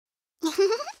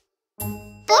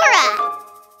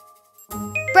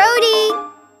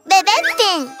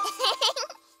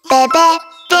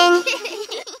Bebefinn.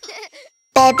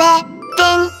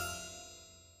 Bebefinn.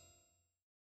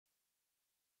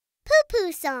 Poo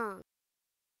Poo Song.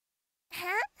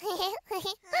 Ouchie,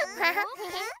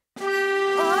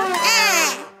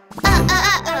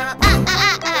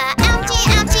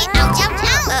 ouchie, ouch, ouch,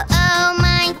 ouch. Oh,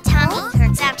 my tummy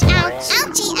hurts, ouch, ouch.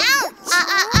 Ouchie, ouch.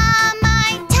 My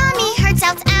tummy hurts,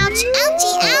 ouch, ouch.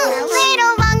 Ouchie, ouch. A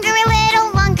little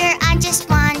longer, I just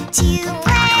want to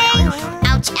play.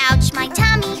 Ouch, ouch, my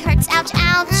tummy hurts, ouch,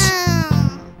 ouch.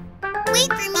 Wait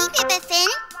for me, Bebefinn.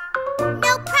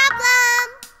 No problem.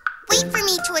 Wait for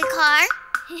me, toy car.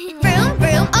 Vroom,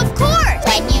 vroom, of course.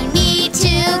 When you need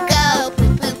to go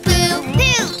poo, poo, poo.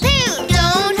 Poo, poo.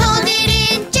 Don't hold it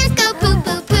in, just go poo,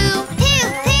 poo, poo. Poo,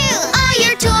 poo. All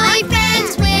your toy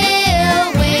friends will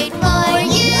wait for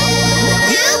you.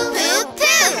 Poo, poo,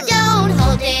 poo. Don't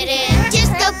hold it in,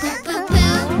 just go poo, poo,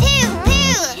 poo. Poo,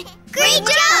 poo. Great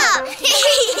job!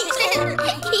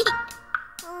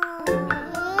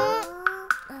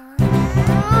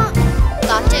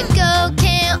 Got to go,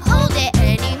 can't hold it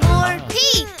anymore.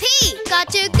 Pee, pee. Got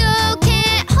to go,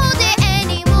 can't hold it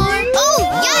anymore. Oh,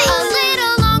 yikes!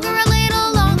 A little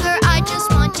longer, I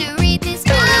just want to read this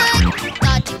book.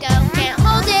 Got to go, can't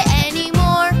hold it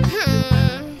anymore.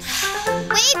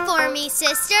 Wait for me,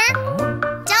 sister.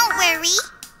 Don't worry.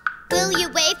 Will you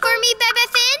wait for me,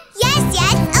 Bebefinn?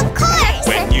 Yes, of course.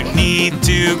 When you need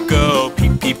to go pee,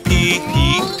 pee, pee,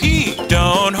 pee, pee.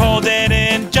 Don't hold it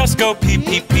in, just go pee,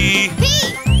 pee, pee. Pee.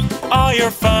 All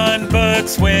your fun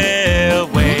books will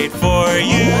wait for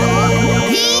you.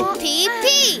 Pee, pee,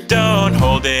 pee. Don't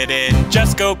hold it in,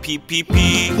 just go pee, pee,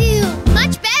 pee. Phew,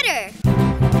 much better.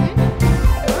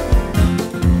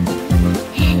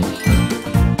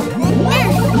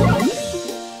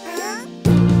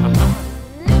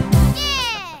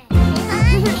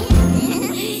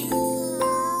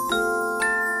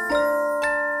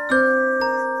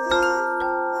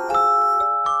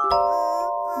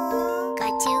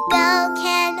 Got to go,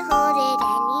 can't hold it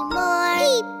anymore.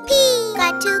 Pee, pee.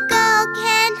 Got to go,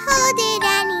 can't hold it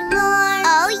anymore.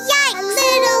 Oh, yikes! A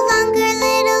little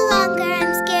longer,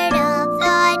 I'm scared of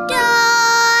the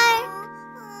dark.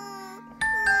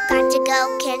 Got to go,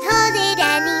 can't hold it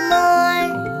anymore.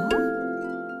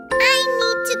 I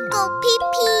need to go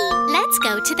pee-pee. Let's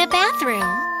go to the bathroom.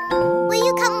 Will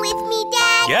you come with me,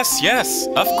 Dad? Yes,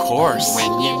 of course.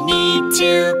 When you need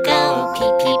to go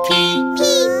pee, pee, pee.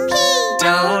 Pee, pee.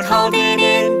 Don't hold it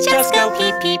in, just go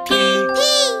pee, pee, pee.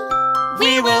 Pee.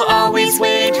 We will always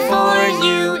wait for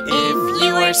you if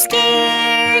you are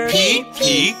scared. Pee,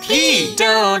 pee, pee.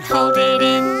 Don't hold it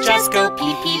in, just go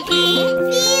pee, pee, pee.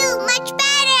 Phew, much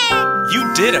better.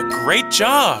 You did a great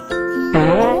job.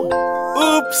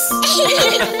 Oops.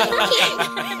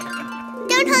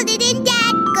 Don't hold it in,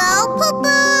 Dad. Go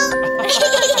poo-poo.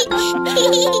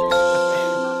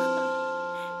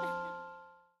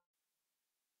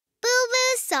 Boo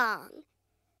Boo Song.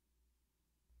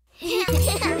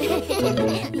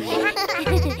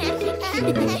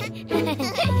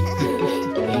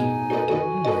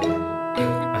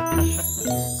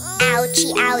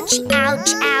 Ouchie, ouchie,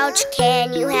 ouch, ouch.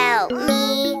 Can you help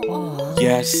me?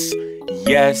 Yes.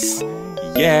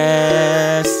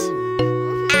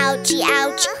 Ouchie,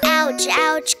 ouch, ouch,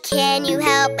 ouch. Can you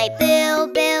help my Boo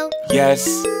Boo? Yes.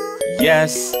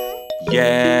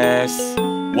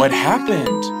 What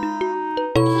happened?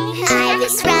 I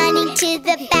was running to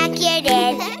the backyard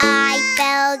and I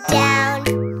fell down.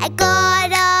 I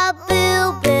got a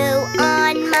boo-boo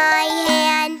on my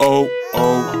hand. Oh,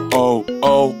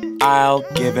 I'll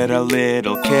give it a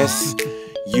little kiss.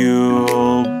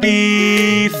 You'll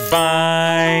be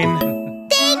fine.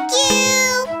 Thank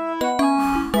you!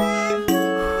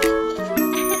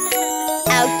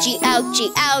 Ouchie,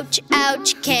 ouchie, ouch,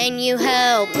 ouch. Can you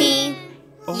help me?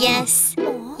 Yes.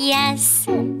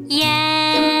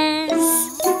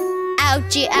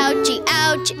 Ouchie, ouchie,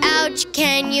 ouch, ouch.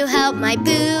 Can you help my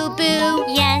boo-boo?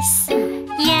 Yes.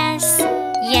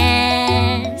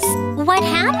 What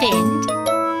happened?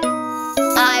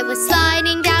 I was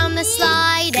sliding down the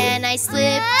slide and I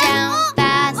slipped down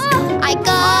fast. I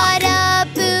got a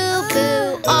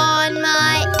boo-boo on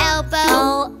my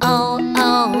elbow. Oh,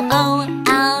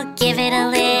 I'll give it a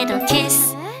little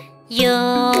kiss.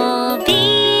 You'll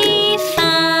be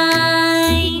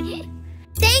fine.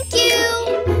 Thank you!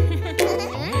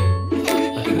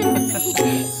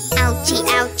 Ouchie,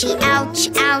 ouchie, ouch,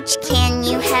 ouch. Can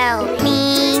you help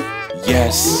me?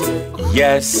 Yes.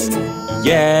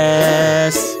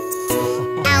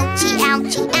 Ouchie,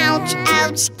 ouchie, ouch,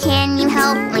 ouch. Can you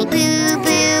help my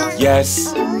boo-boo?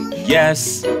 Yes.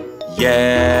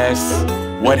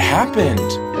 What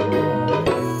happened?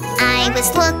 I was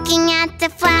was looking at the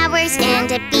flowers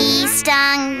and a bee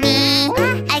stung me.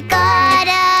 I got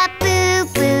a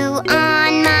boo-boo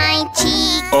on my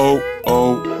cheek. Oh,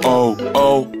 oh, oh,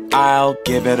 oh, I'll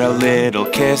give it a little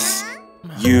kiss.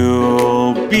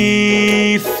 You'll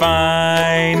be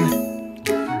fine.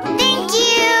 Thank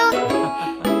you.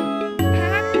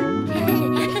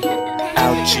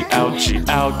 Ouchie, ouchie,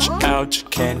 ouch, ouch,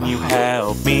 can you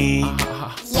help me?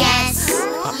 Yes,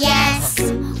 yes,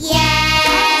 yes.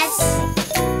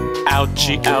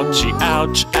 Ouchie, ouchie,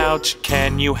 ouch, ouch,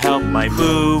 can you help my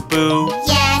boo-boo?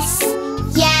 Yes,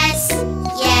 yes,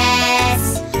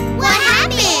 yes. What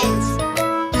happened?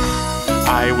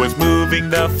 I was moving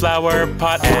the flower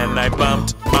pot and I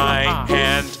bumped my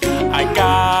hand. I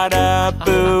got a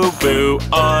boo-boo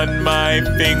on my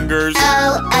fingers.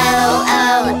 Oh, oh,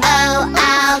 oh, oh,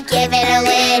 I'll give it a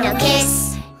little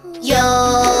kiss.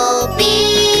 You'll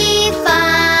be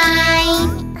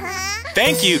fine.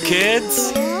 Thank you,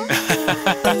 kids.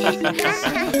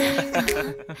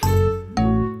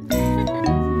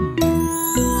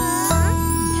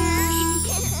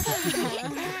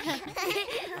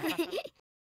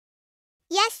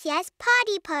 Yes, yes,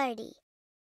 Potty Party.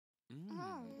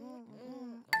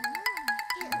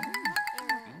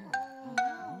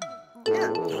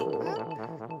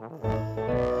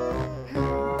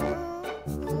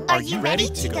 Are you ready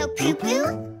to go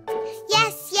poo-poo?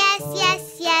 Yes, yes,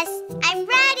 yes, yes. I'm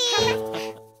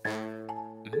ready.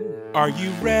 Are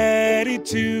you ready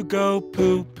to go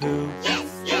poo-poo?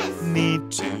 Yes, yes.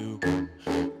 Need to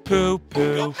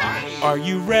poo-poo. Are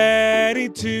you ready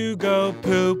to go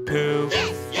poo-poo?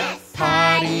 Yes, yes.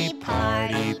 Potty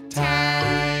party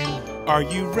time. Are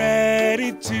you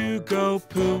ready to go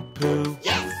poo-poo?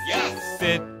 Yes, yes.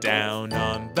 Sit down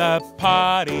on the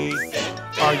potty.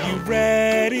 Are you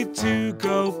ready to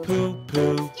go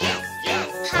poo-poo? Yes,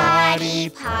 yes. Potty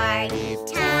party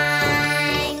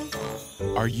time.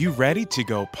 Are you ready to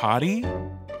go potty?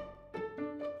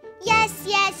 Yes,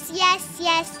 yes, yes,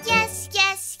 yes, yes,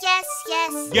 yes, yes,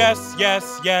 yes. Yes,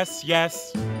 yes, yes,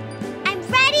 yes. I'm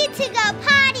ready to go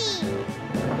potty.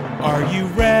 Are you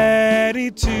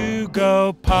ready to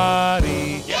go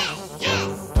potty? Yes,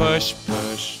 yes. Push,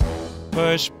 push,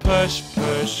 push, push,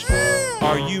 push.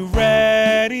 Are you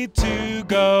ready to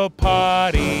go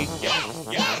potty? Yes,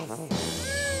 yes.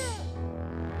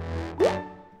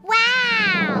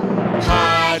 Wow!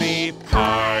 Potty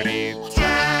party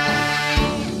time.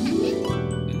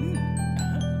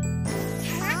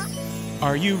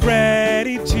 Are you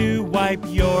ready to wipe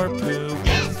your poo?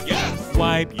 Yes, yes.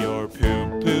 Wipe your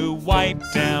poo-poo, wipe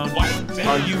down.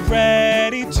 Are you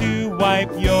ready to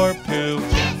wipe your poo?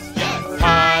 Yes, yes.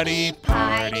 Potty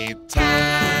party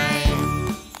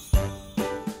time.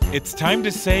 It's time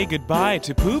to say goodbye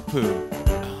to poo-poo.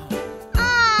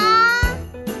 Aww.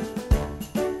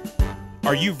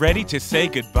 Are you ready to say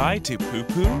goodbye to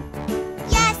poo-poo?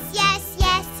 Yes, yes,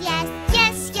 yes, yes,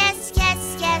 yes, yes,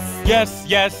 yes, yes. Yes,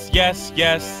 yes, yes,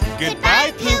 yes.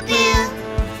 Goodbye, poo-poo.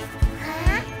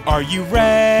 Are you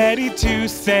ready to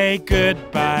say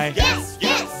goodbye? Yes,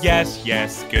 yes. Yes,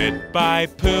 yes, goodbye,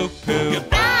 poo-poo.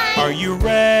 Goodbye. Are you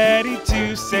ready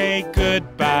to say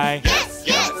goodbye? Yes,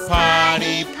 yes.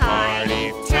 Potty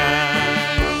party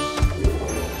time.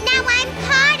 Now I'm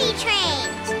potty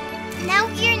trained. No,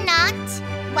 you're not.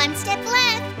 One step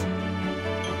left.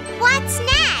 What's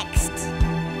next?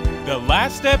 The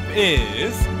last step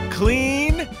is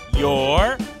clean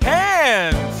your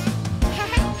hands.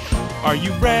 Are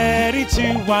you ready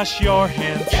to wash your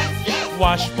hands? Yes, yes.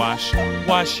 Wash, wash,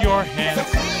 wash your hands.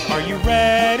 Are you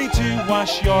ready to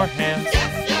wash your hands?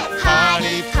 Yes, yes.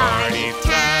 Potty party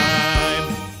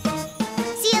time.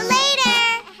 See you later.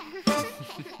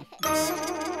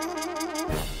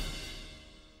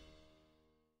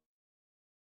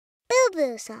 Poo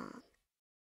Poo Song.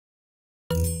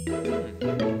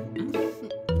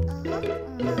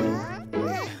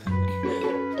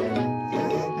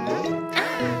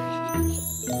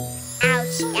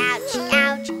 Ouch, ouch,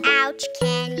 ouch, ouch,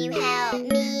 can you help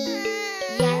me?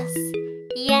 Yes,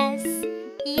 yes,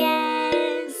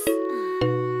 yes.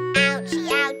 Ouchie,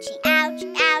 ouchie, ouch,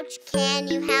 ouch, can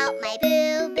you help my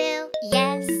boo-boo?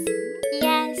 Yes,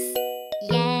 yes,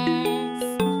 yes.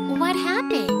 What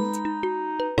happened?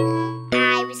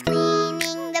 I was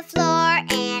cleaning the floor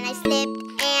and I slipped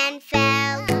and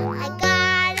fell. I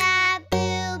got a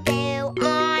boo-boo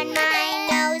on my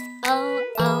nose. Oh,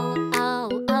 oh, oh,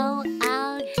 oh,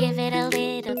 I'll give it a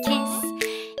little kiss.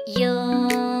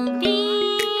 You'll be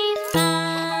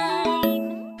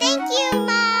fine. Thank you,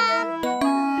 Mom.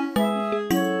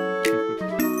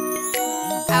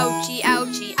 Ouchie,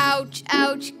 ouchie, ouch,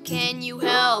 ouch, can you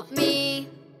help me?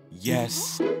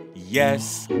 Yes,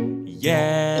 yes,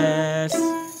 yes.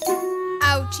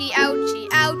 Ouchie, ouchie,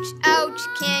 ouch, ouch.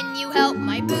 Can you help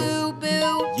my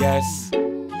boo-boo? Yes,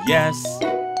 yes,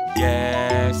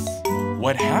 yes.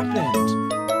 What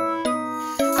happened?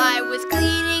 I was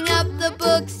cleaning up the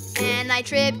books and I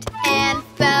tripped and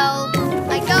fell.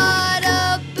 I got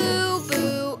a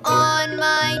boo-boo on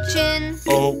my chin.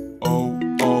 Oh, oh,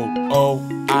 oh,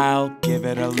 oh, I'll give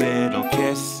it a little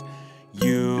kiss.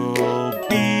 You'll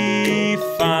be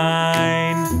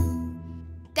fine.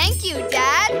 Thank you,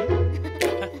 Dad.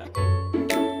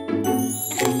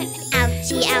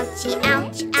 Ouchie, ouchie,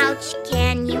 ouch, ouch.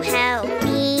 Can you help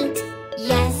me?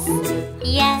 Yes,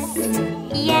 yes,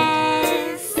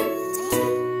 yes.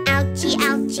 Ouchie,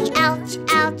 ouchie, ouch,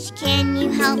 ouch. Can you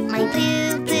help my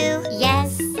boo-boo?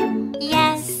 Yes,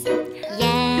 yes,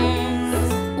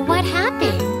 yes. What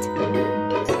happened?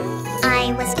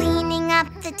 I was cleaning up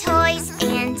the toys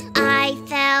and I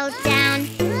fell down.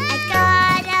 I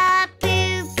got a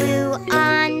boo-boo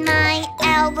on my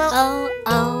elbow. Oh,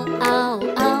 oh,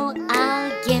 oh, oh,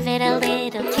 I'll give it a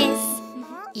little kiss.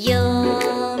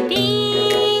 You'll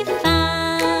be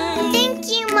fine. Thank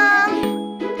you, Mom.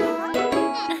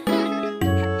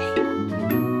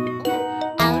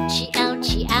 Ouchie,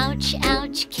 ouchie, ouch,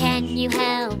 ouch. Can you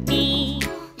help me?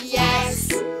 Yes,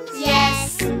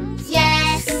 yes,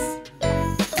 yes.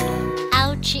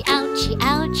 Ouchie, ouchie,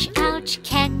 ouch, ouch.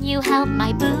 Can you help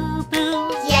my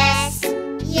boo-boo? Yes,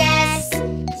 yes,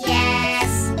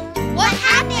 yes. What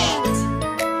happened?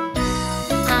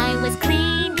 I was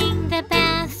cleaning the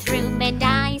bathroom and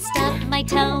I stubbed my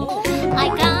toe. I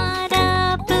got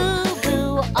a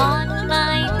boo-boo on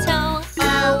my toe.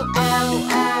 Oh, oh,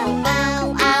 oh,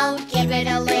 oh, I'll give it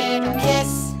a little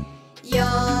kiss.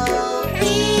 You'll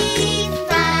be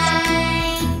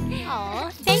fine. Aw,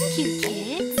 thank you,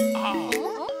 kids.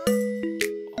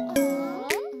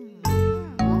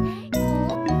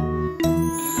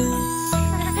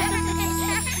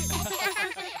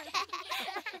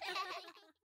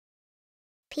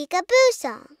 Peek-a-Poo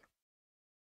Song.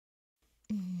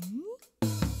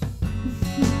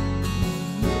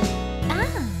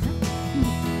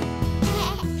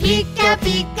 Pika,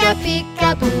 pika,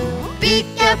 peek-a-boo.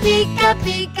 Pika, pika,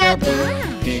 peek-a-boo.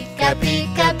 Pika,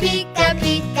 pika, pika,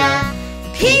 pika.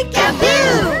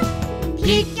 Peek-a-boo!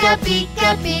 Pika, pika,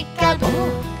 peek-a-boo.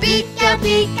 Pika,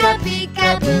 pika,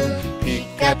 peek-a-boo.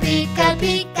 Pika, pika,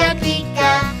 pika,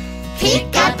 pika.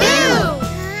 Peek-a-boo!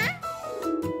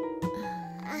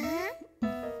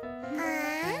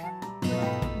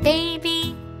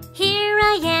 Baby, here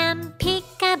I am,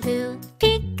 peek-a-boo,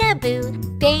 peek-a-boo.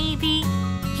 Baby,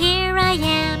 here I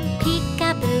am,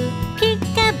 peek-a-boo,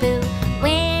 peek-a-boo.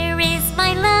 Where is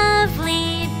my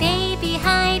lovely baby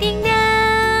hiding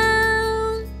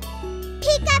now?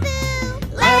 Peek-a-boo.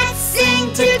 Let's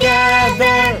sing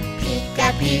together.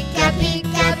 Pika, pika,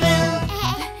 peek-a-boo.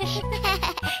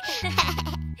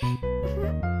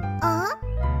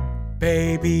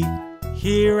 Baby,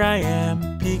 here I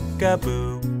am,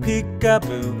 peek-a-boo,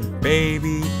 peek-a-boo.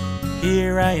 Baby,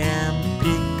 here I am,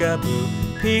 peek-a-boo,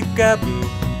 peek-a-boo.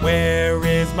 Where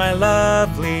is my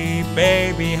lovely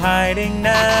baby hiding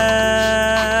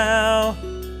now?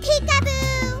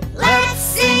 Peek-a-boo. Let's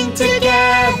sing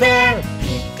together.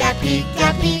 Pika,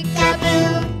 pika,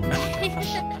 peek-a-boo.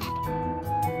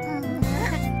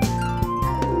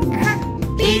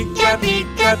 Pika,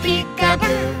 pika,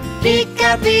 peek-a-boo.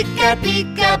 Pika, pika,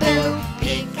 peek-a-boo.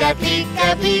 Pika,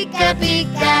 pika, pika,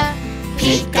 pika.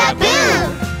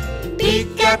 Peek-a-boo.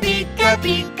 Pika, pika,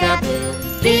 peek-a-boo.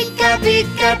 Pika,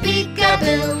 pika,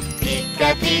 peek-a-boo. Pika,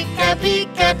 pika,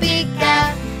 pika, pika.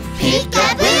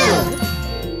 Peek-a-boo.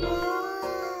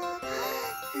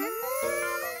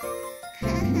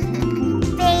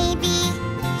 Baby,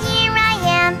 here I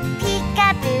am,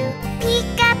 peek-a-boo,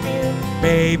 peek-a-boo.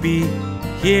 Baby,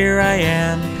 here I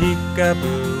am,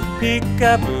 peek-a-boo,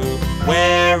 peek-a-boo.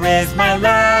 Where is my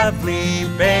lovely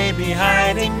baby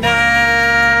hiding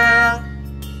now?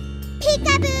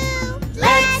 Peek-a-boo.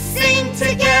 Let's sing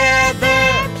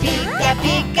together. Pika,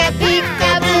 pika,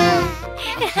 peek-a-boo.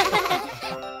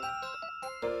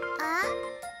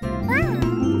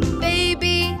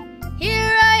 Baby,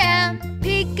 here I am,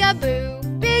 peek-a-boo,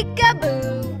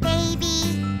 peek-a-boo. Baby,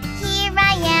 here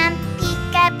I am,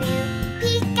 peek-a-boo,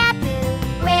 peek-a-boo.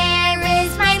 Where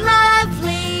is my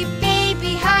lovely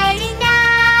baby hiding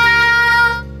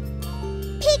now?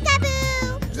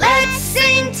 Peek-a-boo. Let's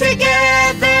sing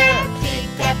together.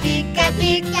 Pika, pika,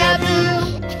 peek-a-boo.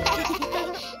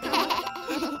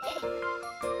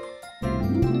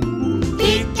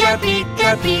 Pika, pika,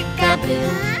 peek-a-boo.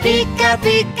 Pika,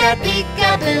 pika,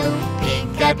 peek-a-boo.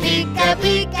 Pika, pika,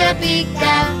 pika,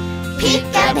 pika.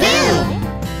 Peek-a-boo.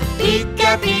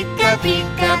 Pika, pika,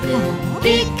 Peek-a-Poo,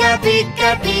 Peek-a,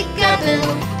 Peek-a, Peek-a-Poo,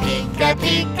 Peek-a,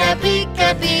 Peek-a,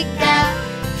 Peek-a, Peek-a,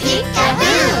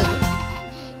 Peek-a-Poo.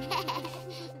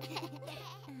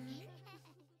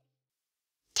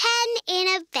 10 in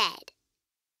a bed.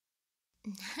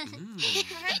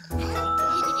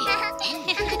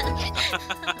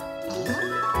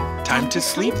 Time to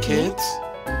sleep, kids.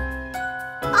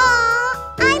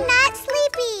 Aw, I'm not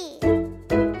sleepy.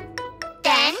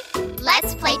 Then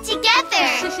let's play together.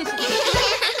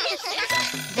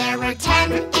 There were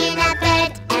 10 in a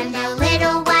bed, and the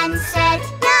little one said,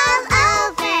 roll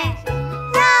over,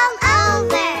 roll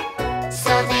over.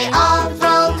 So they all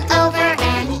rolled over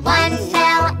and one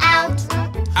fell out.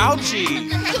 Ouchie!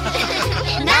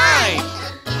 9.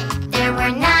 There were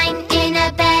 9 in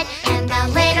a bed, and the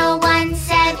little one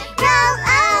said, roll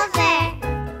over,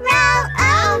 roll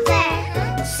over.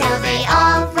 So they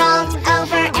all rolled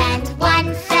over and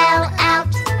one fell out.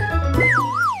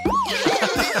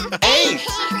 8.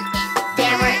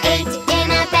 There were 8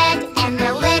 in a bed, and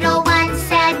the little one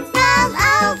said, roll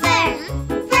over,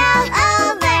 roll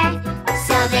over.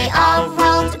 So they all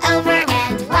rolled over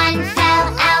and one fell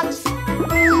out.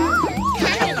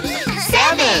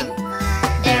 7.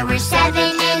 There were 7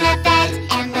 in a bed,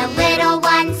 and the little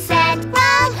one said,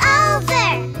 roll over,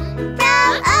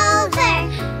 roll over.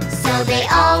 So they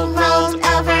all rolled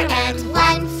over and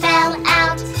one fell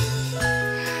out.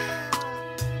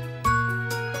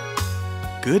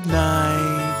 Good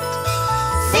night.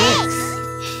 6.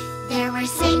 There were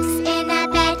 6 in a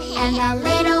bed, and the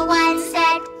little one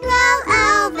said, roll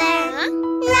over,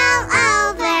 roll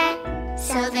over.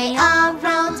 So they all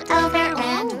rolled over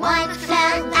and one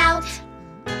fell out.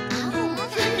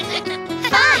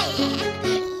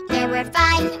 5. There were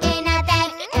 5 in a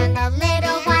bed, and the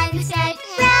little one said,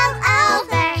 roll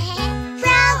over,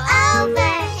 roll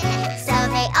over. So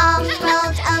they all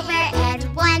rolled over and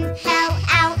one fell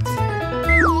out.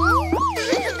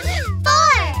 4.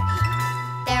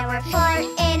 There were 4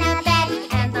 in a bed,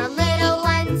 and the little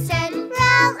one said,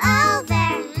 roll over,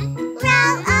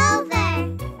 roll over.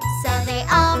 So they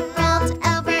all rolled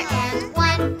over and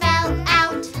one fell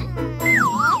out.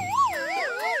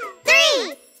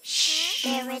 3.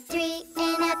 There were 3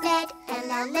 in a bed, and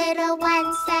the little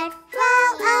one said,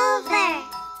 roll over,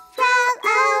 roll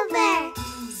over.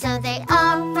 So they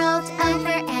all rolled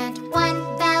over and one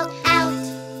fell out.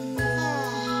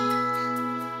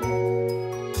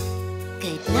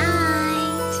 Good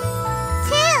night.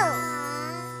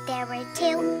 2. There were 2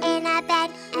 in a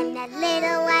bed, and the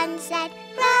little one said,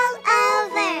 roll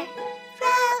over,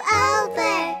 roll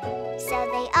over. So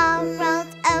they all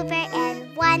rolled over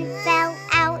and one fell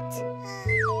out.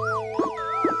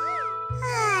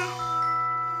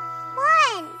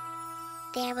 1.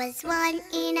 There was 1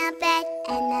 in a bed,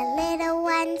 and the little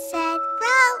one said,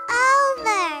 roll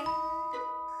over.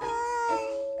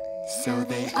 So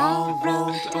they all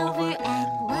rolled over and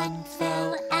one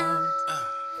fell out.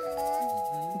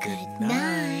 Good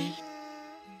night.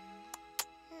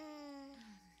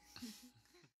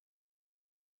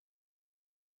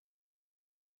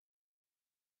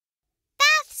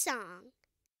 Bath song.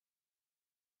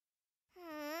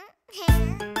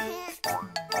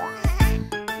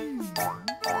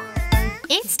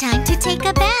 It's time to take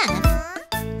a bath.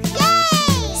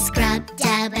 Yay!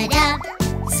 Scrub-dub-a-dub,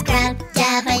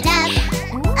 scrub-dub-a-dub,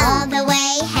 all the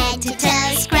way head to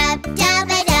toe.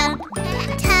 Scrub-dub-a-dub,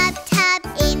 Tub, tub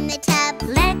in the tub.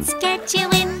 let's get you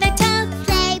in the tub.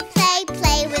 Play, play,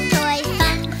 play with toys.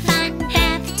 Fun, fun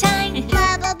bath time.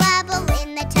 Bubble, bubble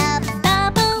in the tub.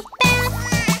 Bubble bath.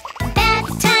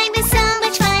 Bath time is so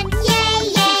much fun. Yay,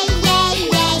 yay, yay,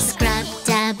 yay.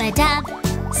 Scrub-dub-a-dub,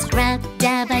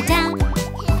 scrub-dub-a-dub,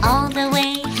 all the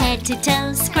way head to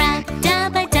toe.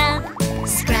 Scrub-dub-a-dub,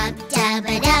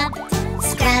 scrub-dub-a-dub,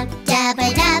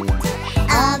 scrub-dub-a-dub,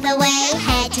 all the way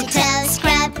head to toe.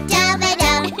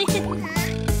 Scrub-dub-a-dub.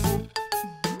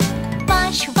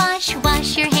 Wash, wash,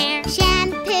 wash your hair.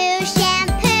 Shampoo,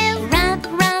 shampoo. Rub,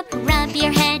 rub, rub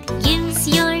your head. Use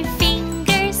your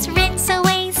fingers. Rinse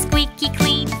away squeaky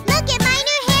clean. Look at my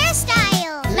new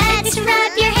hairstyle. Let's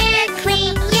rub your hair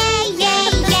clean. Yay, yay,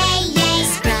 yay, yay.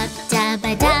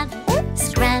 Scrub-dub-a-dub,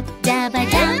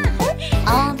 scrub-dub-a-dub,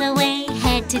 all the way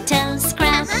head to toe.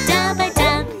 Scrub-dub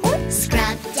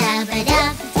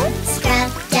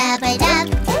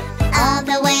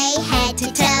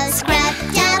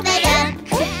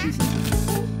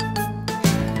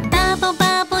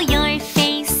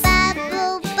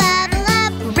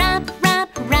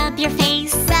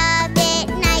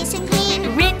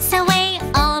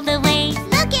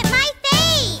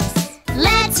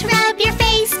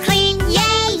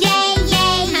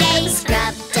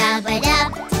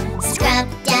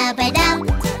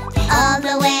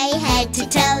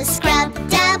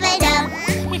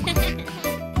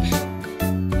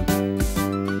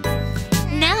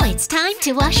It's time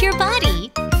to wash your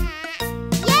body.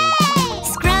 Yay!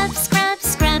 Scrub, scrub,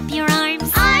 scrub your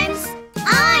arms. Arms,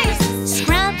 arms.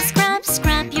 Scrub, scrub,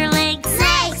 scrub your legs.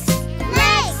 Legs,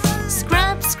 legs.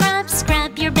 Scrub, scrub,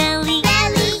 scrub your belly.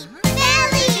 Belly,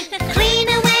 belly. Clean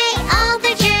away all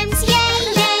the germs.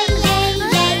 Yay, yay, yay,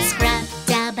 yay. Scrub,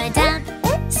 dub-a-dub.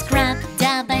 Scrub,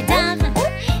 dub-a-dub.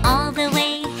 All the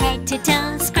way head to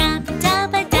toe. Scrub,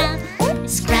 dub-a-dub.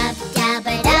 Scrub,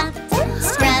 dub-a-dub.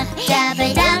 Scrub,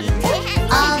 dub-a-dub.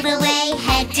 All the way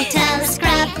head to toe.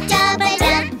 Scrub,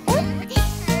 dub-a-dub.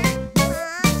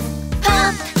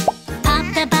 Pop, pop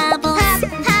the bubbles.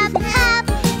 Hop, hop, hop.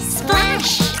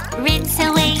 Splash, rinse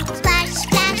away. Splash,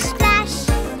 splash, splash.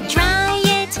 Dry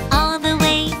it all the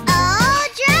way. All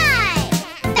dry.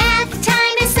 Bath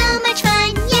time is so much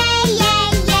fun. Yay, yay,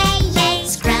 yay, yay.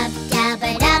 Scrub,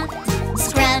 dub-a-dub.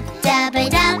 Scrub,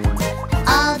 dub-a-dub.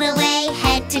 All the way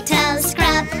head to toe.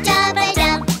 Scrub,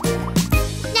 dub-a-dub.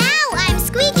 Now I'm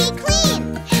squeaky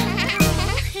clean.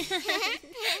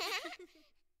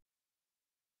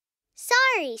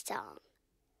 Sorry song.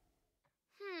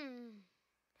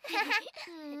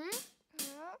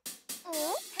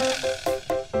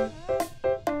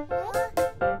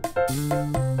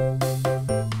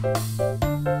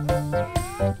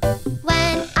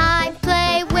 When I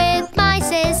play with my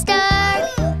sister,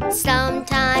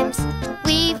 sometimes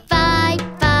we fight.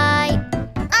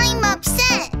 I'm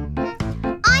upset.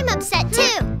 I'm upset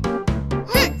too.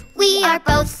 We are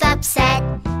both upset.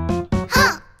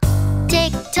 Huh.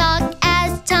 Tick-tock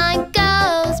as time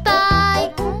goes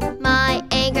by, my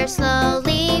anger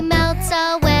slowly melts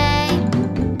away.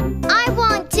 I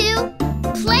want to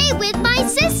play with my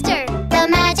sister. The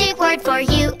magic word for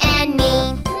you and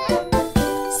me.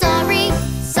 Sorry,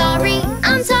 sorry,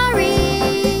 I'm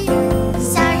sorry.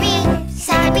 Sorry,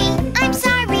 sorry, I'm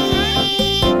sorry.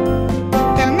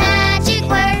 The magic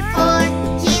word for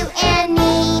you and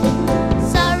me.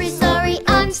 Sorry, sorry,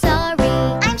 I'm sorry.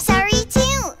 I'm sorry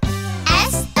too.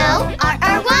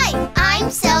 S-O-R-R-Y. I'm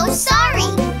so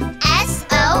sorry.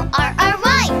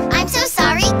 S-O-R-R-Y. I'm so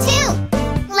sorry too.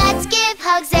 Let's give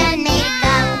hugs and make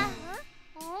up.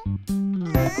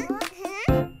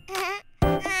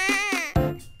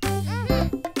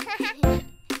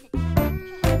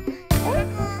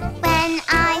 When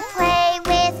I play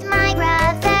with my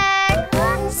brother,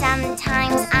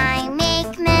 sometimes I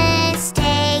make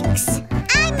mistakes.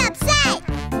 I'm upset.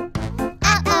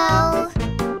 Uh-oh.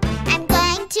 I'm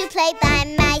going to play by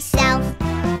myself.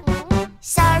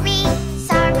 Sorry,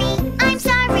 sorry, I'm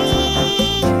sorry.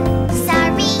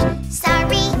 Sorry,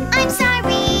 sorry, I'm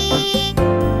sorry.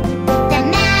 The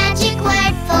magic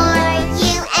word for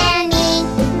you and me.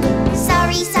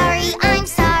 Sorry, sorry, I'm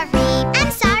sorry.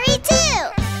 I'm sorry too.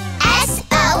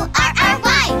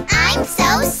 S-O-R-R-Y. I'm so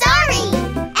sorry.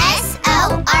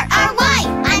 S-O-R-R-Y.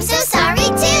 I'm so sorry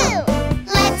too.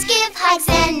 Let's give hugs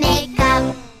and make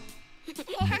up.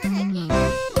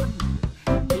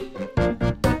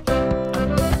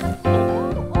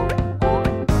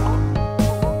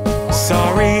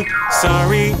 Sorry,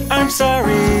 sorry, I'm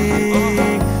sorry.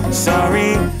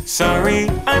 Sorry, sorry,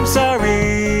 I'm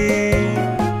sorry.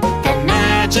 The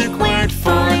magic word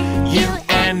for you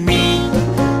and me.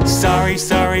 Sorry,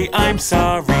 sorry, I'm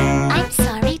sorry. I'm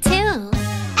sorry too.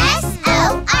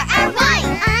 S-O-R-R-Y.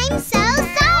 I'm so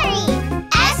sorry.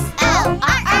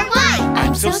 S-O-R-R-Y.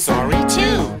 I'm so sorry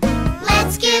too.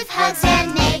 Let's give hugs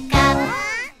and make up.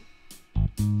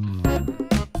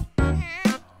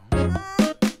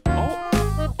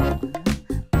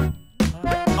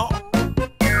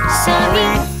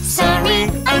 Sorry, sorry,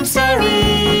 I'm sorry.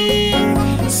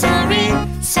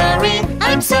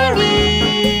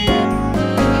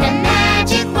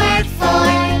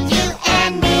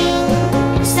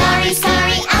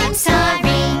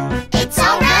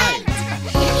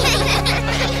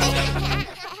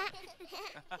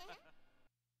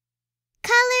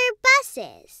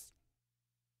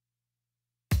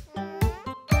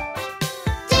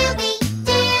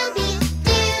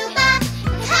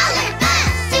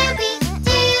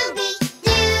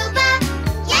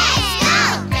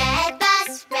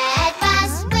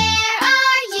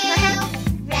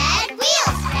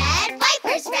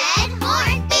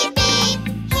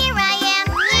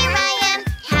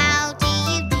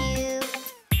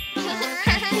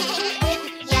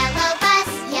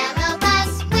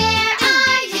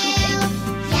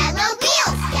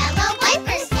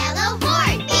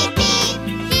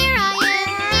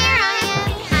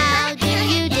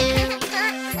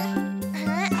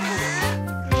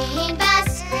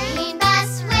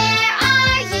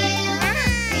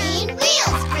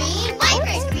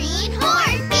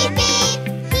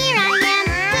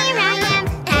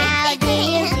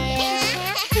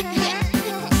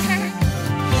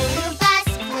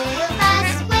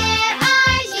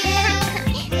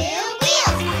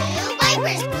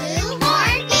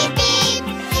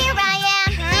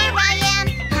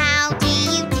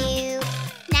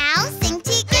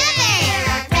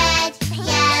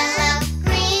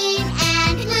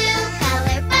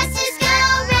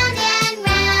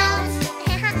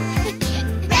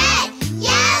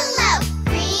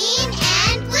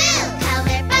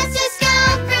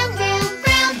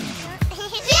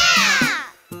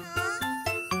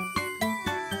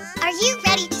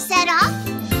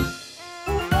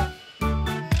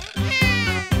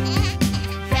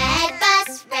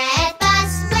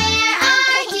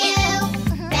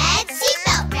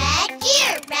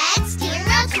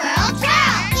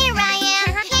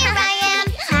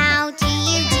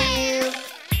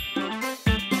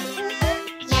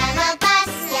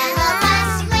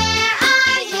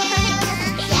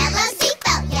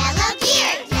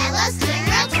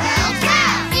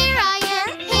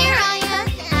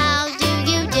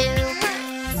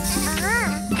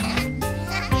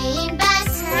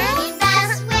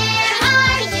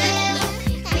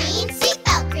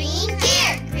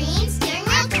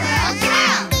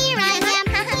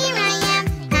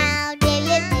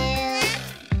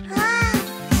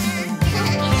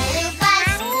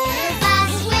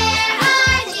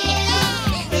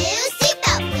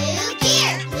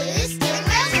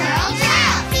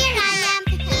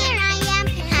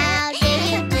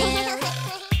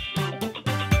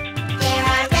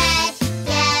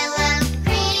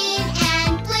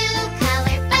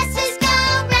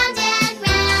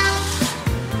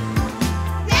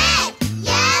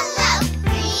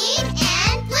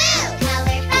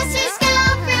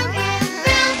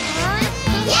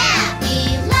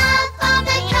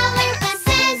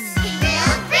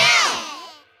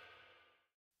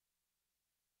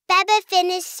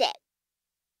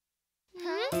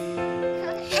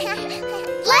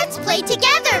 play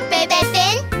together,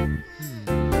 Bebefinn.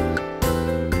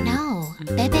 No,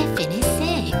 Bebefinn is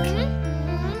sick.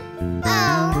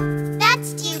 Oh,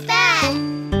 that's too bad.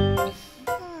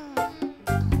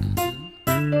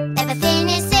 Bebefinn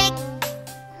is sick.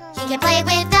 He can play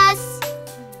with us.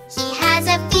 He has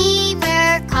a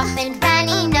fever, cough, and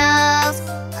runny nose.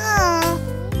 Oh,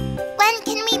 when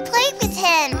can we play with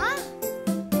him?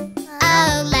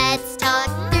 Oh, let's talk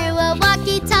through a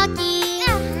walkie-talkie.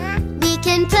 We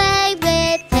can play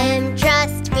with him,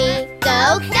 trust me.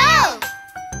 Go, go!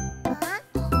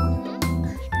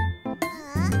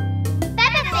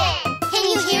 Bebefinn! Can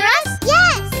you hear us?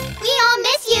 Yes! We all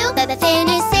miss you! Bebefinn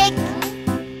is sick.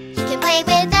 He can play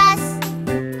with us.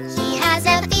 He has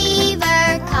a fever,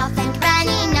 cough, and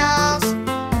runny nose.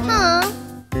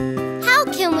 How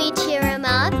can we cheer him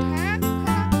up?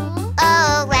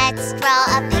 Oh, let's draw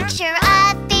a picture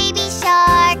of Baby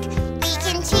Shark. We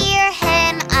can cheer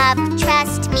him up,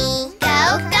 trust me.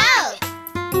 Go, go!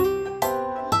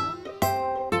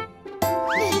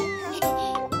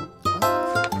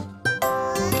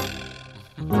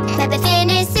 Bebefinn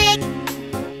is sick.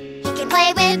 He can play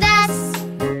with us.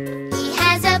 He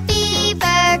has a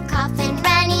fever, cough, and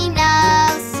runny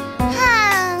nose.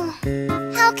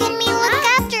 How can we look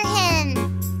after him?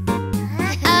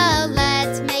 Oh,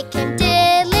 let's make him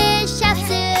delicious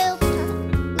soup.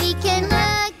 We can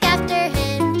look after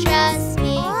him, trust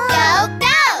me. Go,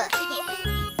 go!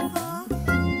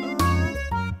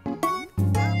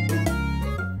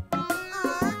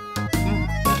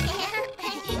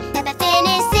 Bebefinn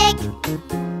is sick.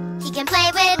 He can play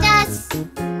with us.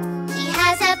 He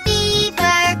has a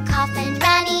fever, cough, and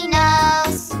runny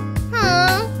nose.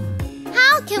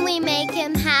 How can we make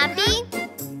him happy?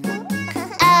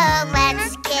 Oh,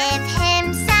 let's give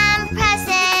him some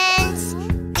presents.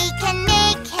 We can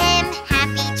make him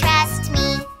happy, trust me.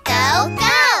 Go,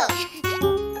 go!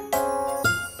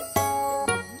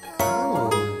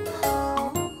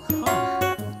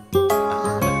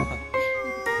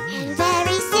 I'm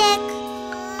very sick.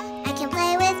 I can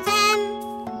play with them.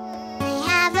 I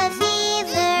have a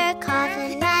fever, cough,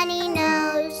 and runny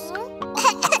nose.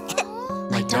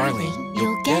 My darling,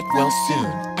 you'll get well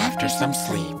soon after some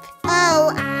sleep.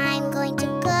 Oh, I'm going to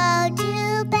go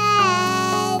to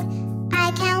bed.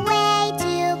 I can't wait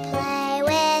to play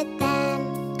with them.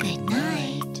 Good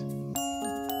night.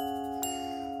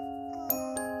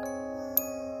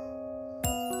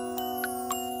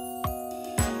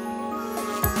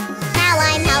 Now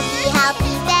I'm healthy,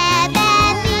 healthy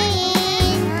Bebefinn.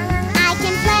 I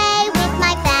can play with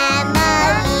my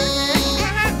family.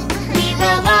 We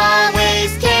will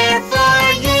always care for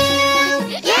you.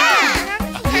 Yeah!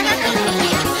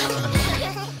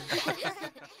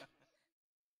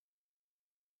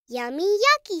 Yummy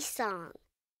Yucky Song.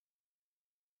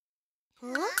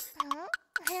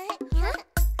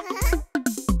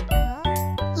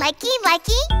 Likey,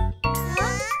 likey?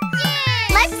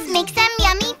 Let's make some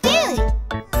yummy food.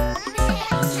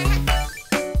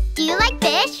 Do you like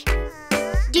fish?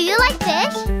 Do you like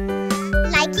fish?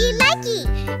 Likey, likey.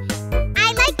 I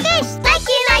like fish.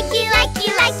 Likey, likey, likey,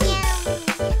 likey.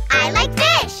 I like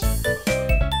fish.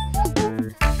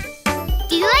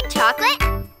 Do you like chocolate?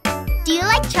 Do you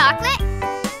like chocolate?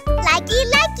 Likey,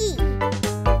 likey.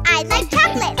 I like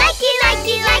chocolate. Likey,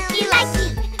 likey, likey, likey.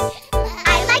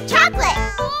 I like chocolate.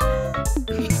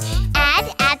 Add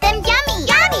them yummy.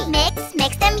 Yummy.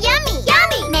 Mix them yummy.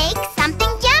 Yummy. Make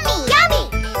something yummy. Yummy.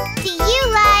 Do you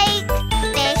like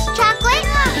fish chocolate?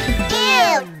 Ew.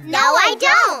 No, I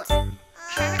don't.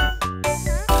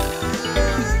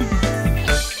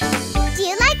 Do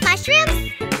you like mushrooms?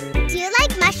 Do you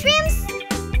like mushrooms?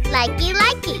 Likey,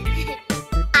 likey.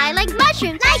 I like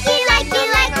mushrooms. Likey, likey,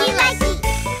 likey, likey.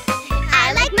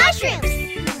 I like mushrooms.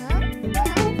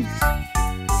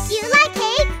 Do you like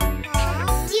cake?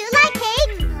 Do you like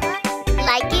cake?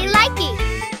 Likey, likey.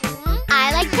 I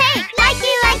like cake.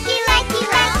 Likey, likey, likey,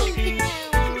 likey.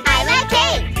 I like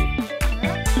cake.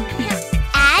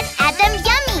 Add them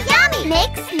yummy. Yummy.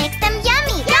 Mix them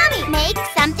yummy. Yummy. Make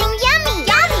something yummy.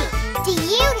 Yummy. Do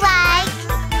you like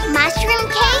mushroom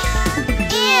cake?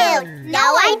 Ew. No,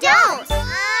 I don't.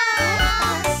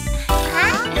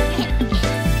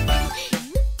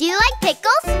 Do you like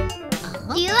pickles?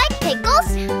 Do you like pickles?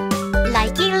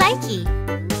 Likey, likey.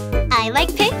 I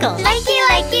like pickles. Likey,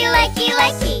 likey, likey,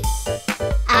 likey.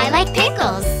 I like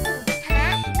pickles.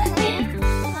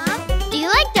 Do you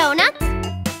like donuts?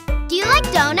 Do you like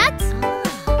donuts?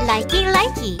 Likey,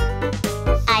 likey.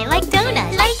 I like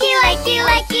donuts. Likey, likey,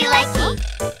 likey, likey.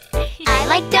 I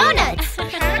like donuts.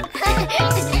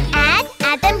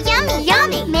 Add them yummy.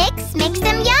 Yummy. Mix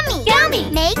them yummy. Yummy.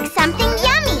 Make something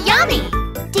yummy. Yummy.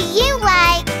 Do you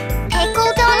like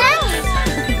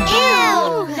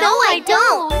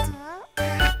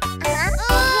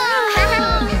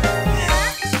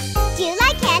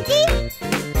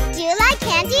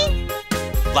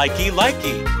Likey,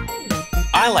 likey.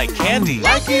 I like candy.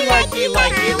 Likey, likey,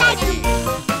 likey, likey.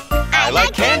 I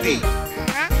like candy.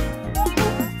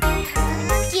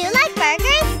 Do you like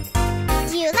burgers?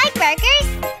 Do you like burgers?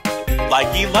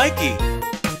 Likey, likey.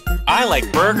 I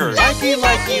like burgers. Likey,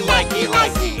 likey, likey,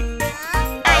 likey.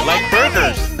 I like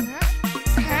burgers.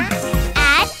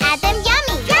 Add them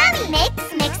yummy. Yummy.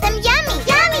 Mix them yummy.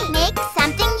 Yummy. Make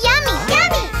something yummy.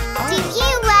 Yummy. Do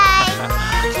you like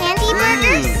candy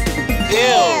burgers?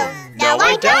 Ew. No,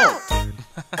 I don't.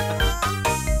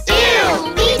 Ew.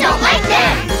 We don't like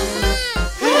them.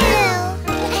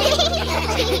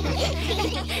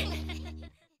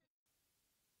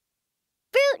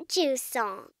 Fruit juice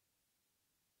song.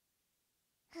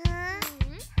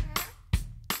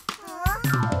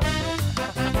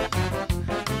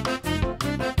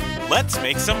 Let's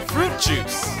make some fruit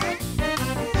juice.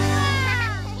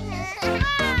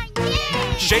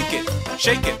 Shake it,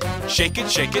 shake it, shake it,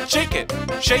 shake it, shake it,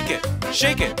 shake it,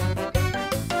 shake it.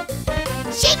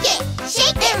 Shake it,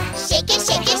 shake it, shake it,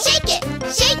 shake it, shake it,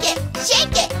 shake it,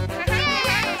 shake it.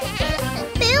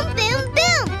 Boom, boom,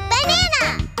 boom, banana.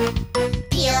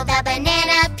 Peel the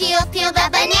banana, peel the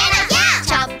banana. Yeah.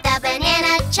 Chop the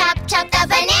banana, chop the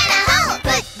banana. Oh.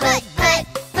 Put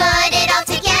it all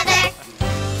together.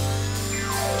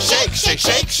 Shake, shake,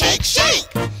 shake, shake, shake.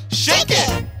 Shake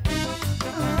it.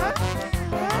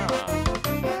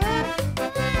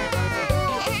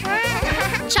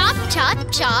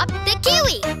 Chop the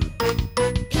kiwi.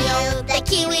 Peel the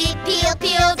kiwi,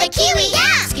 peel the kiwi.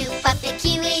 Yeah. Scoop up the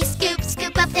kiwi,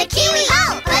 scoop up the kiwi.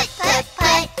 Oh.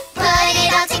 Put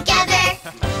it all together.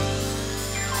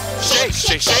 Shake,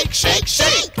 shake, shake, shake,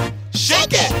 shake.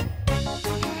 Shake it.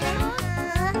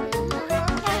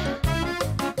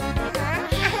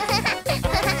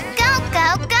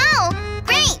 Go.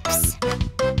 Grapes.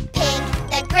 Pick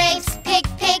the grapes, pick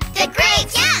the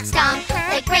grapes. Yeah. Stomp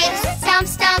the grapes,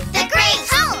 stomp the grapes.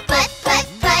 Oh.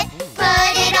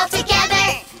 Put it all together.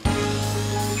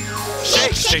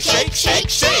 Shake, shake, shake, shake,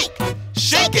 shake.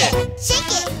 Shake it.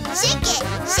 Shake it, shake it,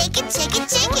 shake it, shake it,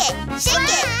 shake it, shake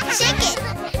it, shake it.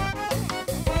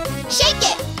 Shake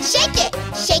it, shake it,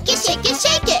 shake it, shake it,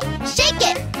 shake it, shake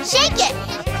it, shake it.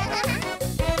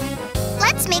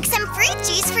 Let's make some fruit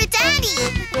juice for Daddy.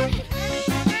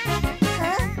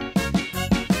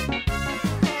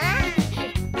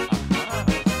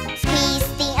 Squeeze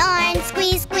the orange,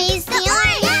 squeeze the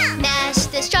orange. Yeah. Mash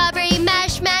the strawberry,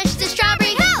 mash the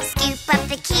strawberry. Oh. Scoop up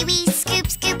the kiwi, scoop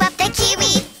up the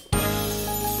kiwi.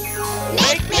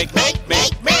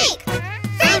 Make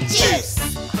fruit juice.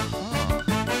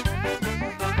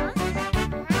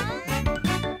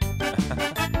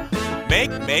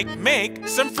 Make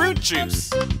some fruit juice.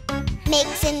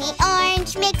 Mix in the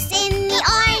orange, mix in the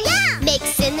orange. Yeah.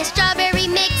 Mix in the strawberry,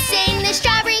 mix in the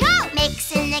strawberry. Oh.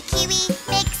 Mix in the kiwi,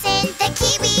 mix in the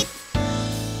kiwi.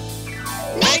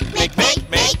 Make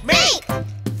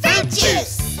fruit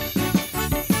juice.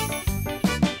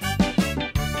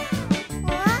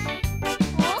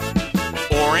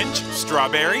 Orange,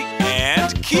 strawberry,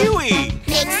 and kiwi.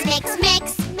 Mix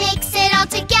it all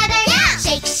together. Yeah.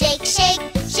 Shake, shake, shake,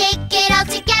 shake it all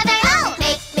together. Oh.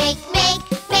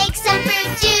 Make some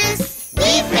fruit juice.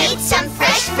 We've made some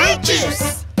fresh fruit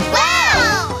juice.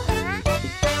 Wow!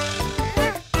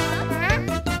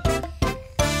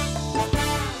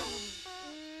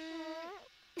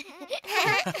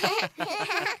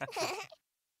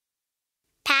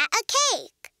 Pat a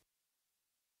cake.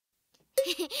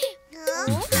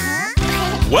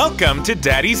 Welcome to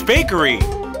Daddy's Bakery.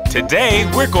 Today,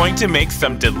 we're going to make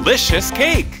some delicious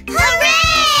cake. Hooray!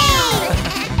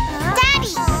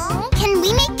 Daddy, can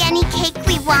we make any cake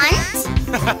we want?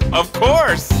 Of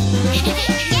course.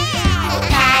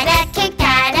 Pat a cake,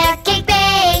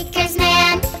 baker's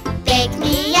man. Bake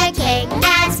me a cake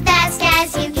as fast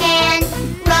as you can.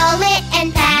 Roll it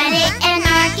and pat it and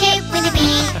mark it with a B.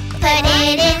 Put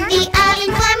it in the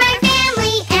oven for my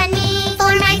family and me.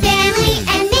 For my family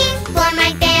and me. For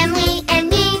my family and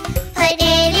me. Put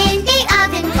it in the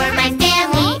oven for my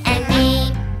family and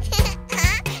me.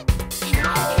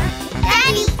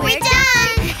 Daddy, we're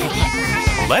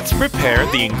done. Let's prepare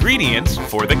the ingredients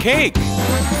for the cake.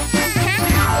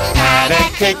 Pat a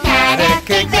cake,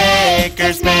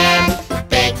 baker's man.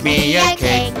 Bake me a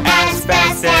cake as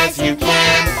fast as you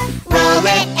can. Roll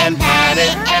it and pat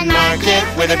it and mark it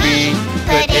with a B.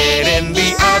 Put it in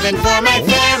the oven for my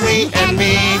family and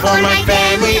me. For my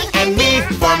family and me.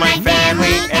 For my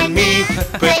family and me.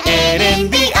 Put it in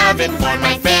the oven for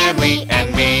my family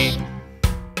and me.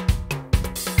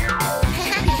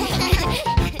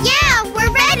 Yeah,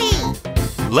 we're ready.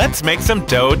 Let's make some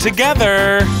dough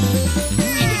together.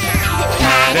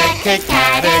 Pat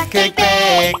cake,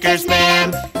 baker's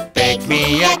man. Bake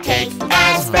me a cake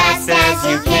as fast as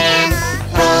you can.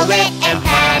 Roll it and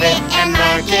pat it and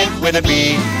mark it with a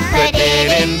B. Put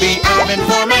it in the oven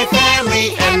for my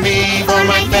family and me. For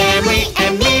my family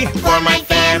and me. For my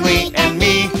family and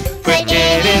me. Put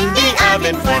it in the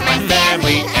oven for my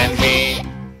family and me.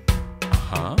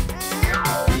 Huh?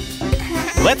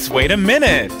 Let's wait a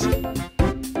minute.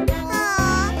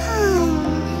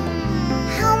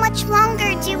 How much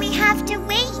longer do we have to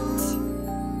wait?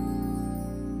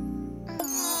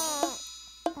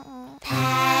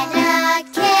 Pat a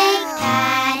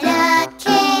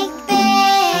cake,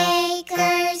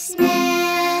 baker's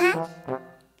man.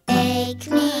 Bake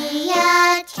me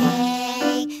a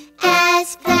cake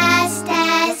as fast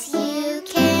as you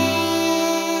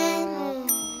can.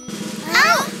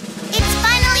 Oh, it's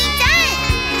finally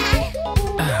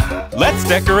done! Let's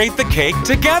decorate the cake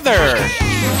together.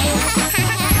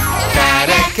 Pat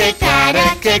a cake,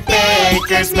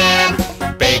 baker's man.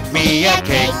 Bake me a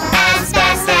cake as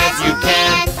fast as you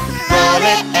can. Roll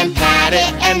it and pat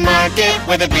it and mark it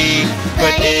with a B.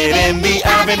 Put it in the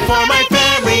oven for my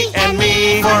family and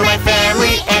me. For my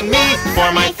family and me.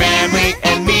 For my family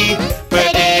and me.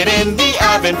 Put it in the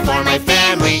oven for my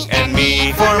family and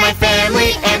me. For my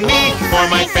family and me. For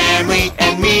my family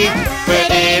and me. Put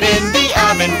it in the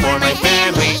oven for my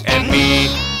family and me.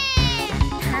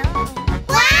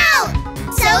 Wow!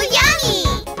 So yummy!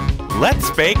 Let's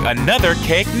bake another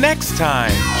cake next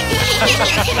time.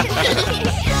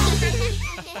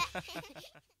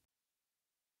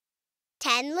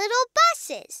 10 little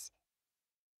buses.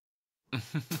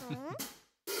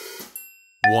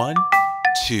 1,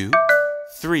 2,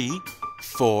 3,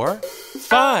 4,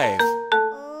 5.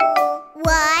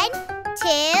 1, 2.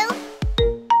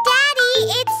 Daddy,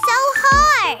 it's so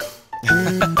hard.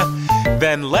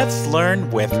 Then let's learn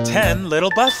with 10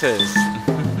 little buses.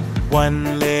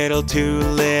 1 little, 2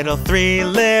 little, 3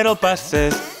 little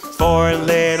buses. 4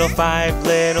 little, 5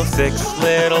 little, 6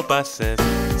 little buses.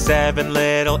 7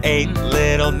 little, 8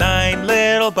 little, 9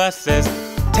 little buses.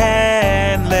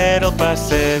 10 little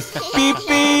buses. Beep,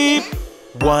 beep.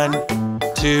 1,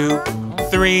 2,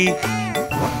 3.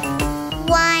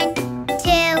 1,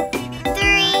 2,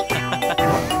 3.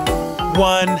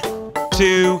 1,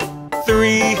 2,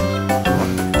 3. 3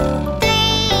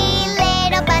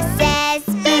 little buses.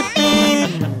 Beep, beep.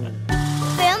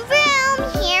 Vroom, vroom,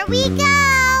 here we go.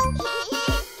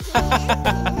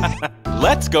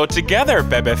 Let's go together,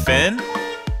 Bebefinn.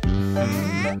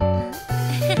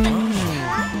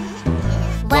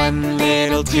 1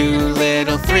 little, 2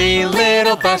 little, 3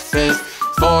 little buses.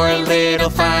 4 little,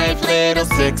 5 little,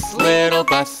 6 little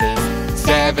buses.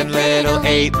 7 little,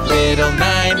 8 little,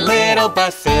 9 little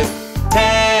buses.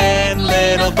 10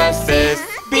 little buses.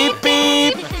 Beep,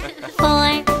 beep.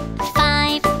 4,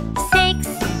 5, 6.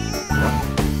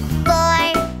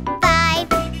 4, 5,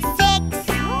 6.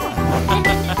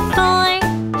 4,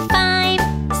 5,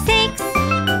 6.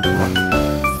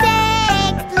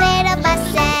 6 little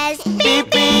buses. Beep,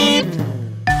 beep.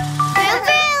 Vroom,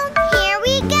 vroom, here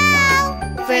we go.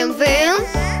 Vroom, vroom,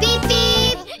 beep,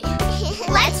 beep.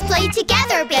 Let's play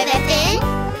together, Bebefinn.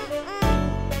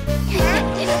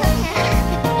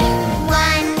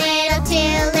 1 little, 2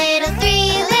 little, 3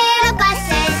 little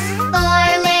buses. 4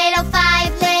 little,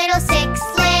 5 little, 6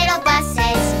 little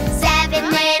buses. 7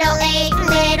 little, 8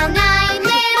 little, 9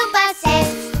 little buses.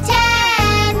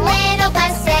 10 little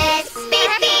buses.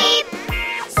 Beep, beep.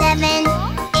 7,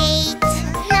 8,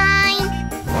 9.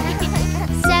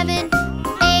 7,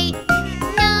 8,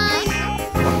 9.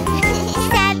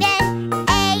 7,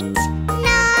 8,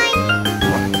 9.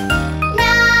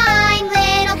 9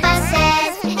 little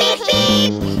buses. Beep,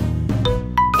 beep.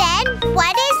 Then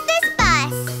what is this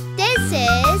bus? This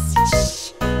is...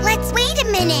 Shh! Let's wait a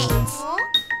minute.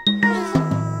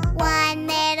 1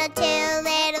 little, 2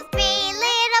 little, 3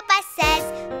 little buses.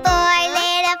 4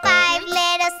 little, 5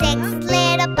 little, 6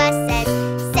 little buses.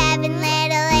 7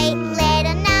 little, 8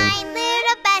 little, 9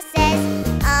 little buses.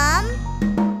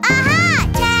 Aha!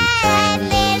 10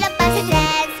 little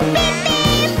buses. Beep,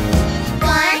 beep.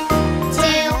 1,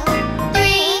 2,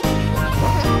 3,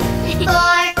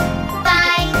 4,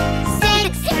 5,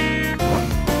 6,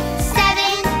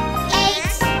 7,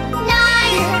 8,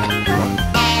 9,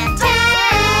 and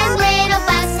 10 little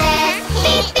buses.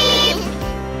 Beep, beep.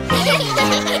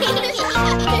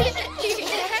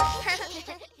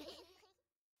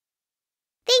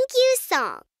 Thank you,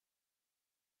 song.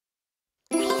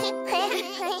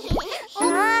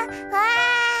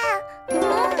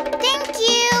 Thank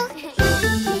you.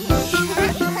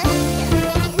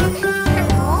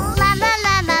 Llama,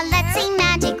 llama, let's sing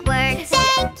magic words.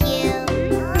 Thank you.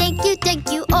 Thank you, thank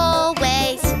you.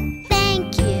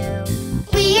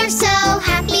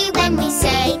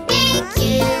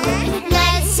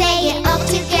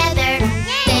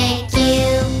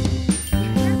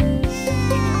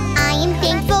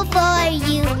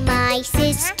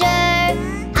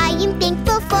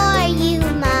 for you,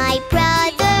 my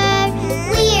brother.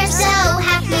 We are so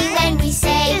happy when we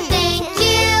say thank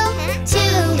you. 2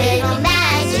 little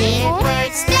magic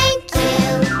words, thank you.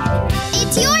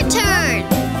 It's your turn.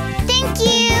 Thank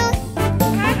you.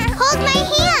 Hold my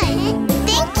hand.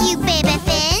 Thank you,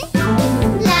 Bebefinn.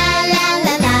 La la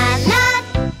la la la.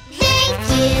 Thank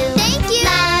you. Thank you.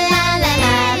 La la la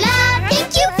la la.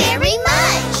 Thank you very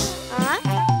much.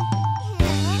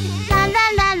 La la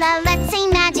la la. Let's say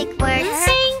magic words.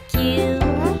 Thank you.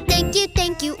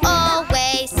 Thank you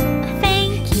always.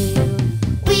 Thank you.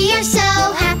 We are so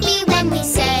happy when we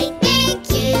say thank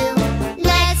you.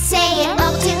 Let's say it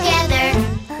all together.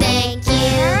 Thank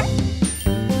you.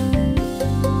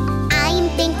 I am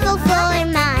thankful for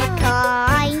my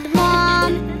kind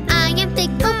mom. I am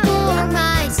thankful for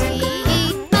my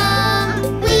sweet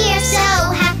mom. We are so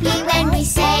happy when we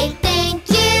say thank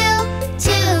you.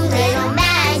 2 little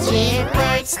magic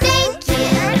words. Thank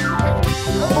you.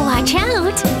 Watch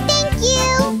out. Thank you.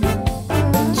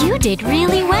 You did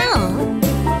really well.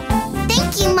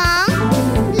 Thank you, Mom.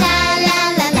 La la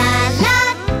la la la.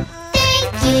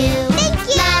 Thank you. Thank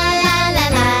you. La la la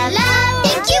la la.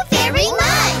 Thank you very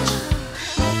much.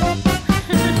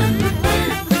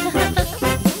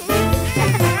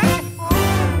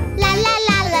 La la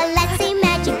la la. Let's say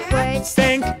magic words.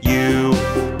 Thank you.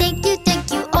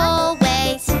 Thank you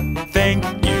always. Thank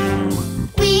you.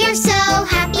 We are so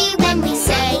happy when we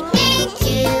say thank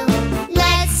you.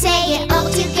 Let's say it all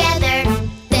together.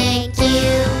 Thank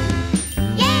you.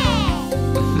 Yay!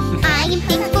 I am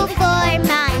thankful for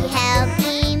my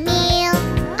healthy meal.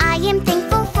 I am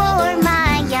thankful for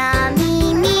my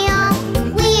yummy meal.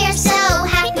 We are so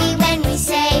happy when we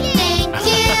say thank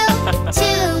you. 2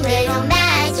 little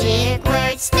magic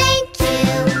words. Thank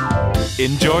you.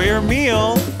 Enjoy your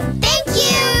meal. Thank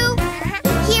you.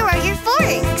 Here are your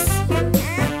forks.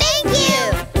 Thank you.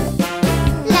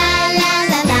 La la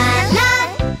la la la.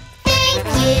 Thank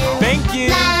you. Thank you.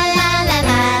 La la la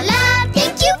la la.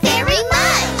 Thank you very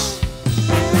much.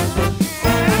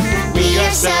 We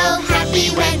are so happy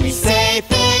when we say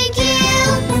thank you.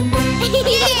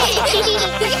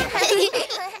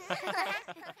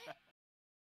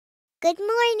 Good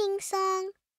morning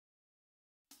song.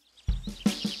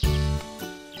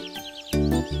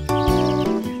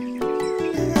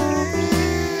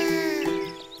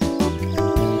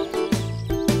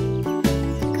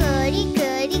 Goody,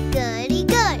 goody, goody,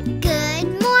 good. Good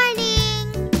morning.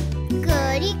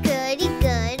 Goody, goody,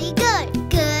 goody, good.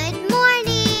 Good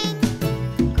morning.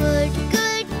 Good,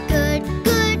 good, good,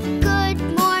 good, good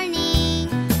morning.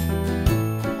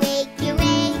 Wakey,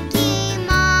 wakey,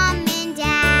 Mom and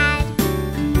Dad.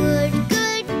 Good,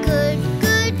 good, good,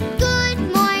 good, good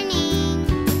morning.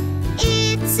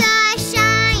 It's a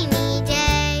shiny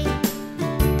day.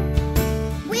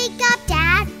 Wake up,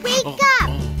 Dad, wake up.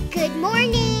 Good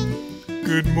morning.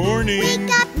 Good morning. Wake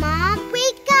up, Mom,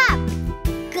 wake up.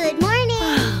 Good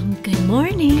morning. Good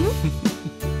morning.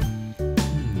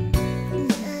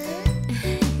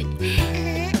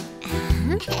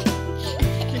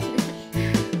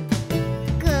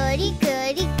 Goody,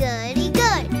 goody, goody,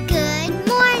 good. Good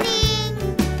morning.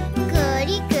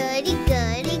 Goody, goody,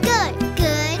 goody, good.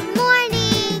 Good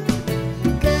morning.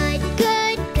 Good,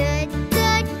 good, good,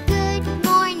 good, good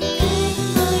morning.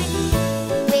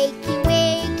 Wakey,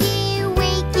 wakey,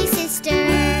 wakey,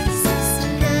 sisters.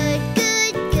 Good,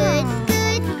 good, good,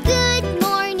 good, good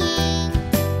morning.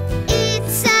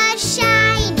 It's a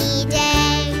shiny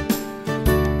day.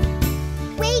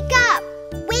 Wake up,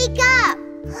 wake up.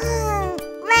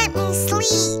 Let me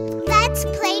sleep. Let's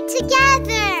play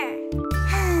together.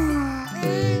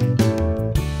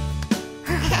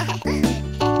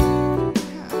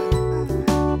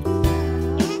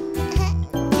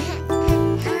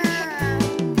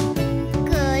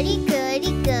 Goody,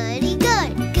 goody, goody,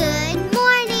 good. Good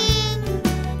morning.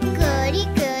 Goody,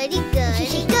 goody,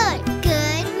 goody, good.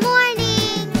 Good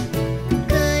morning.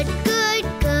 Good, good,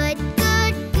 good,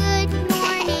 good, good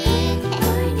morning.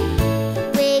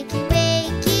 Wakey,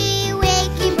 wakey,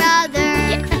 wakey, brother.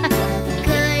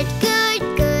 Good, good,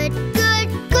 good, good,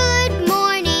 good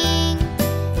morning.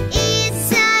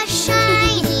 It's a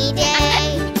shiny day.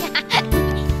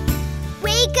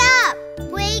 Wake up,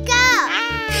 wake up.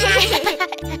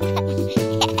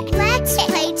 Let's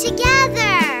play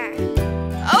together.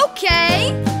 Okay.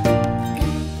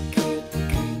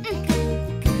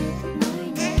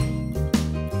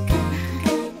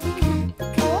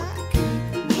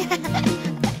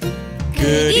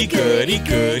 Goody, goody,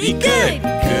 goody, good.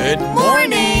 Good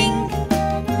morning.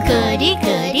 Goody,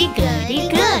 goody, goody,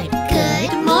 good.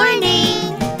 Good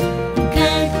morning.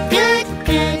 Good, good,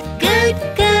 good, good,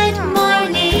 good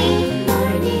morning.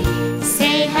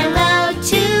 Say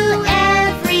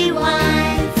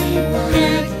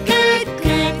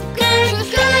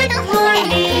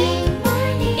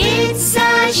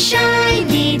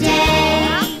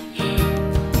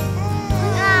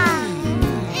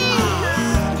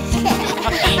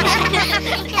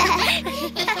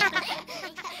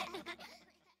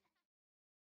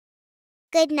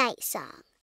good night song.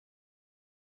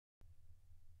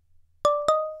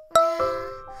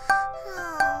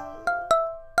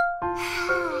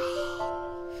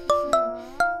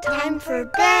 Time for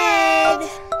bed.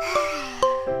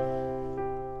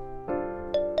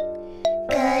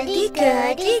 Goody,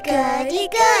 goody, goody,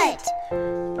 good.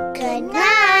 Good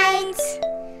night.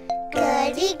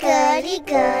 Goody, goody,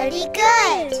 goody,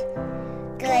 good.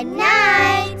 Good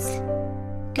night.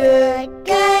 Good,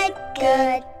 good,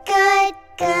 good, good,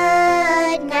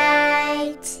 good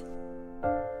night.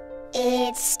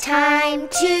 It's time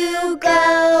to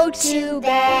go to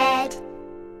bed.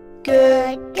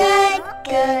 Good, good,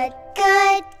 good,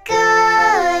 good,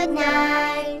 good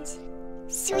night.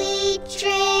 Sweet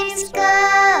dreams,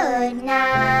 good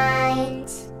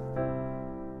night.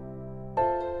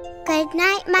 Good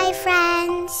night, my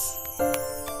friends.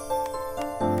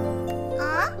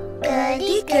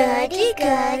 Goody, goody,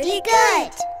 goody,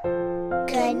 good.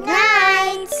 Good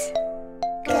night.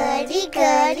 Goody,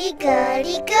 goody,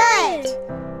 goody, good.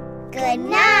 Good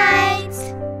night.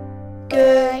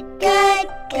 Good, good,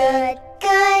 good,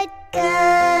 good,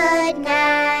 good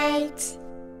night.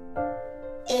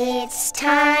 It's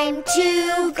time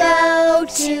to go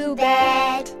to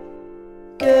bed.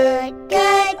 Good,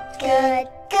 good, good,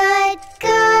 good,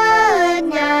 good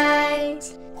night.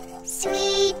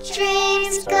 Sweet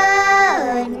dreams,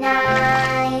 good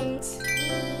night.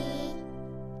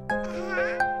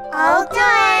 All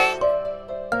done.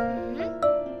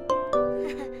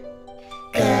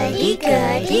 Goody,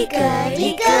 goody,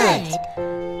 goody, good.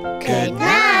 Good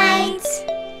night.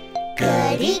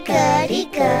 Goody, goody,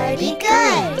 goody,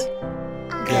 good.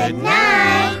 Good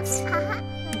night.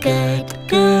 Good,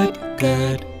 good,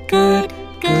 good, good,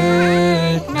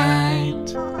 good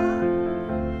night.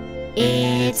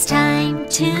 It's time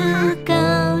to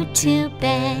go to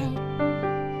bed.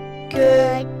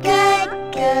 Good, good,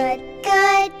 good,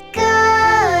 good,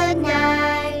 good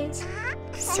night.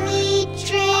 Sweet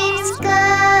dreams,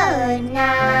 good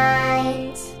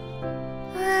night.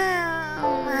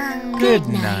 Good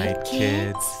night,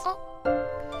 kids.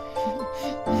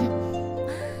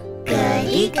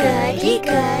 Goody, goody,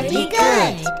 goody,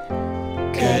 good.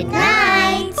 Good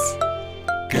night.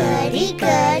 Goody,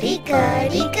 goody,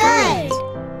 goody, good.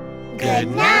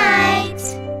 Good night.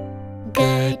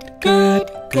 Good, good,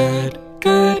 good,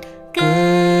 good,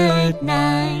 good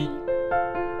night.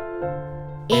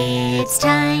 It's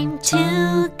time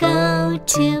to go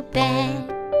to bed.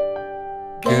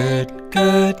 Good,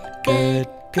 good, good,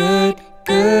 good,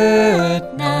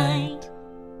 good night.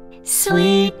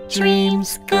 Sweet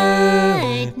dreams,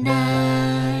 good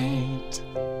night.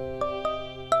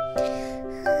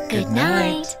 Good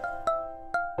night.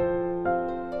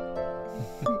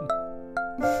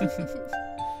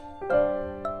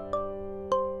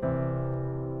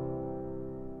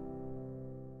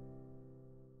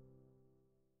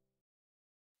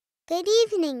 Good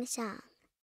evening song.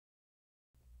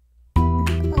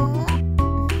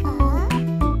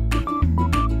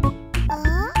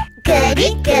 Goody,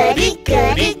 goody,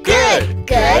 goody, good.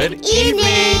 Good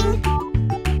evening.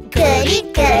 Goody,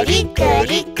 goody,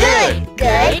 goody, good.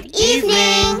 Good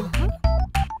evening.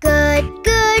 Good,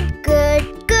 good, good,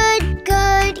 good,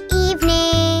 good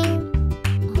evening.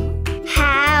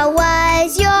 How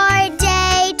was your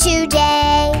day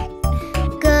today?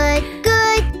 Good,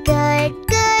 good, good,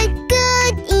 good,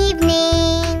 good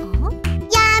evening.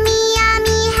 Yummy,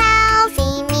 yummy,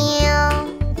 healthy meal.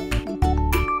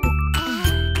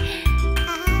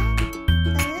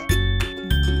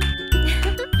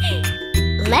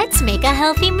 Let's make a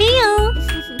healthy meal.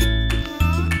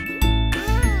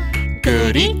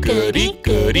 Goody, goody,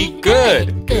 goody,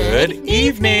 good. Good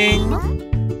evening.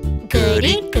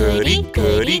 Goody, goody,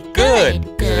 goody,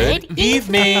 good. Good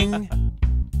evening.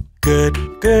 Good,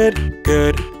 good,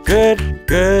 good, good,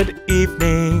 good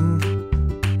evening.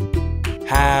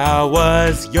 How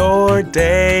was your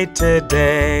day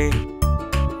today?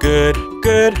 Good,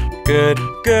 good, good,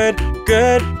 good,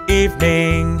 good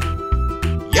evening.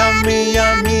 Yummy,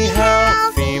 yummy,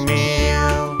 healthy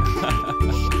meal.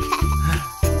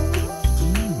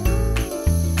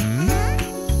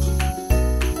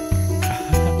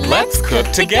 Let's cook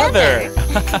together.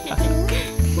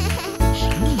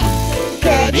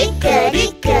 Goody,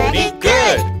 goody, goody,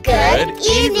 good. Good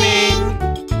evening.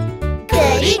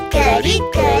 Goody, goody,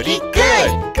 goody, good.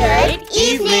 Good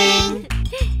evening.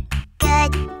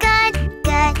 Good, good,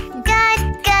 good,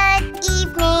 good, good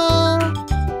evening.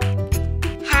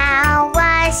 How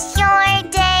was your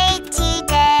day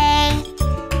today?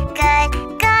 Good,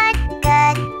 good,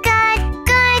 good, good,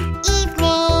 good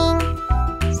evening.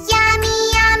 Yummy,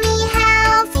 yummy,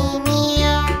 healthy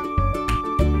meal.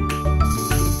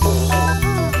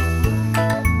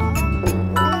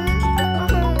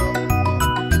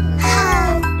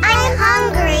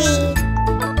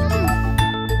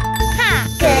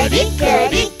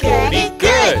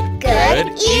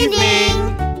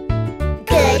 evening.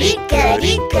 Goody,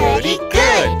 goody, goody,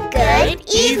 good. Good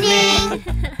evening.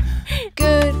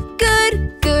 Good,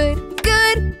 good, good,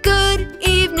 good, good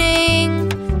evening.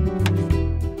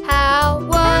 How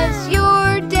was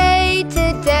your day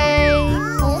today?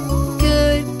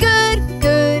 Good, good,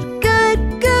 good,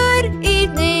 good, good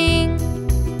evening.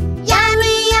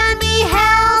 Yummy, yummy,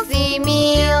 healthy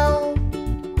meal.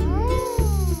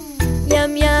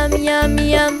 Yum, yum, yum,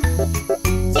 yum.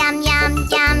 Yum, yum,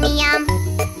 yum, yum.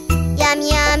 Yum,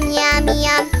 yum, yum,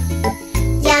 yum.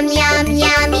 Yum, yum,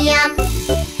 yum, yum.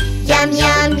 Yum,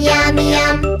 yum, yum,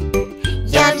 yum.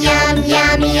 Yum, yum,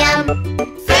 yum, yum.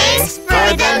 Thanks for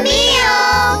the meal.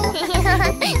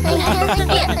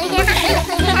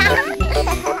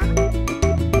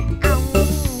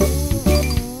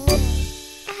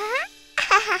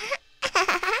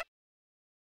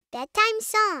 Bedtime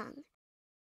song.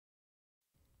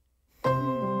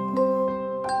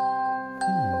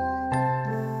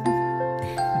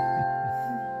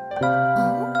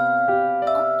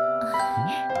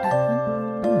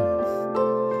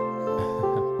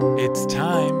 It's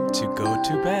time to go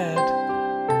to bed.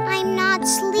 I'm not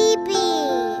sleepy.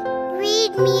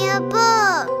 Read me a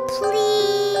book,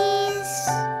 please.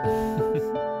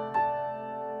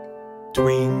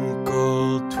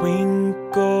 Twinkle,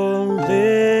 twinkle,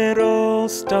 little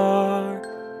star,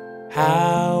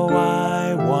 how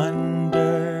I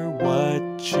wonder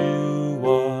what you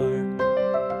are.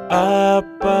 Up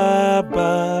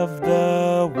above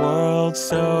the world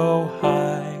so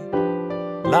high,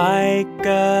 like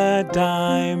a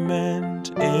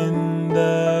diamond in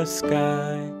the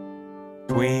sky.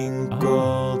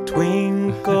 Twinkle,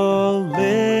 twinkle,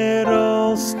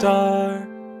 little star,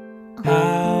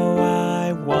 how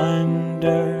I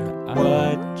wonder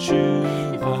what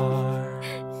you are.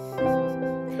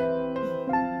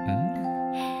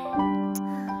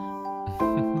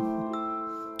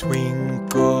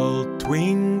 Twinkle,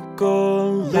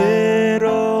 twinkle,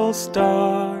 little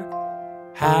star,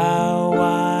 how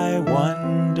I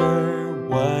wonder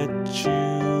what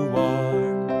you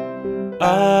are.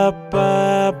 Up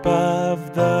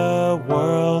above the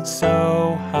world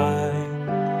so high,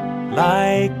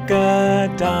 like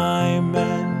a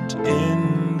diamond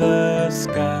in the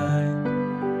sky.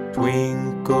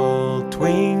 Twinkle,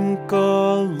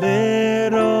 twinkle,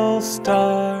 little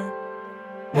star,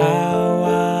 how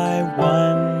I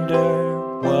wonder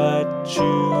what you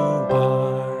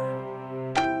are.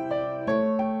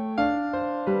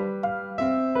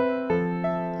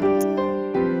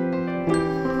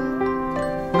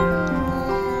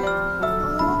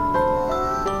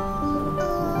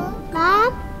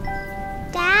 Mom?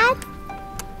 Dad?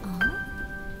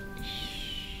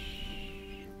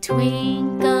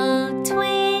 Twinkle,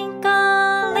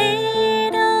 twinkle,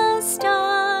 little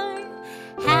star,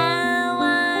 how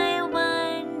I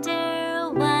wonder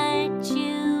what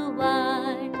you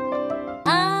are.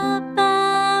 Up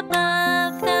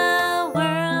above the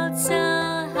world so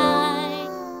high,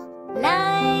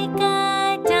 like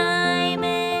a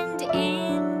diamond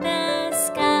in the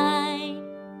sky.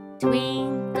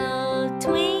 Twinkle,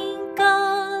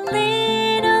 twinkle,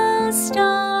 little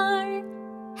star,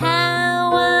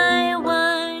 how I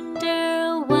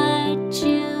wonder what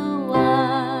you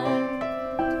are.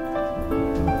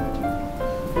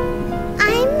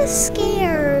 I'm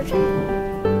scared.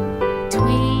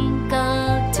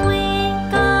 Twinkle,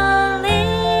 twinkle,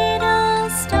 little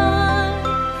star,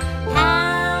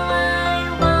 how I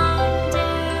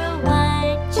wonder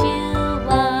what you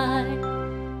are.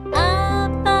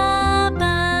 Up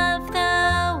above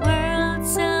the world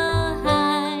so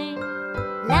high,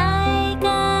 like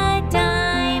a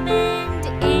diamond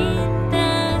in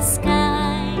the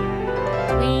sky.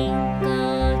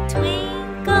 Twinkle,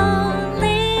 twinkle,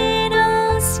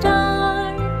 little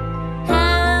star,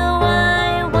 how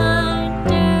I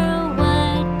wonder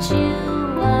what you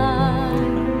are.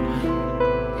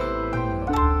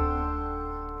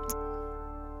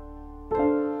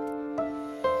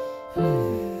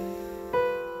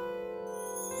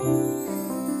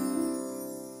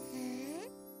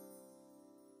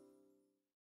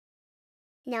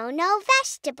 No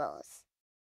vegetables.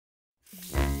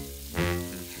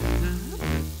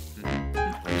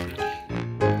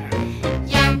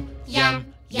 Yum, yum,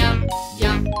 yum,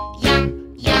 yum, yum,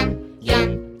 yum, yum,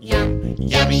 yum.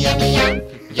 Yummy, yummy, yum,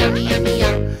 yummy, yummy,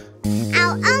 yum.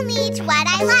 I'll only eat what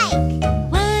I like.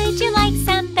 Would you like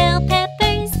some bell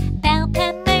peppers? Bell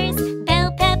peppers,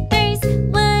 bell peppers.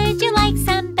 Would you like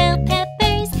some bell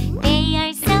peppers? They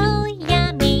are so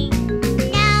yummy.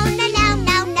 No, no, no,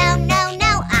 no, no, no,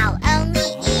 no. I'll only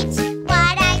eat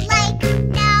what I like.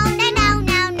 No, no, no,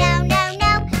 no, no, no,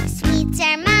 no. Sweets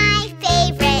are my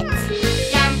favorite.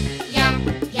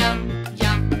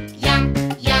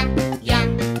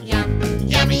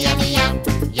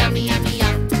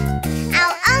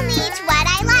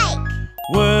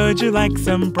 Would you like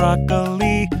some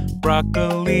broccoli?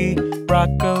 Broccoli,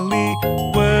 broccoli.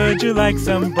 Would you like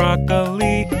some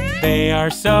broccoli? They are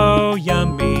so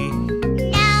yummy.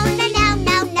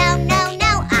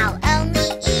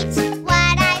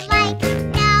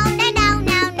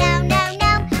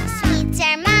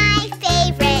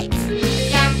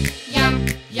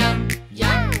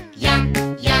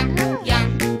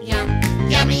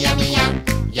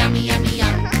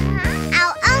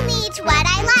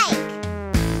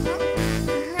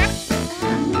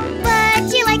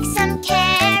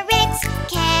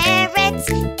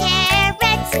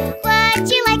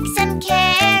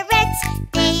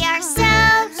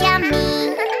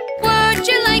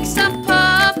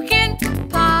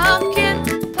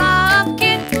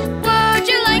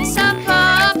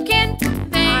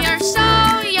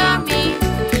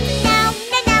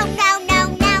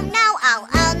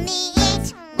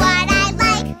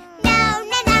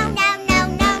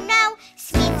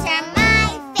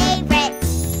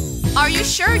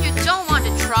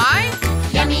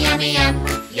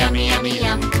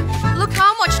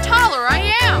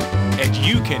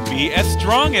 As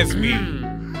strong as me.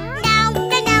 No,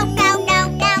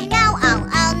 I'll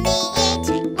only eat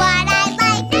what I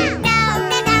like.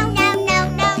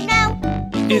 No.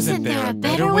 Isn't there a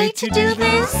better way to do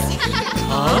this?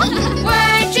 Huh?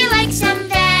 Would you like some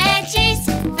veggies?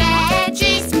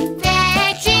 Veggies,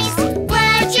 veggies.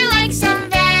 Would you like some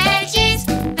veggies?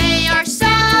 They are so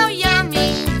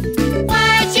yummy.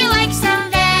 Would you like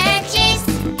some veggies?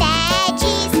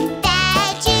 Veggies,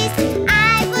 veggies.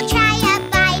 I will try a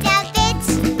bite of it.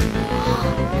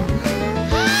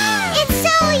 It's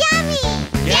so yummy.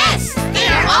 Yes, they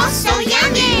are all so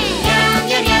yummy. Yum,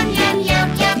 yum, yum, yum, yum,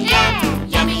 yum, yum.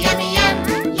 Yummy, yummy, yum.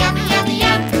 Yummy, yummy,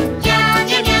 yum. Yum,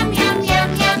 yum, yum, yum, yum,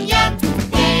 yum, yum.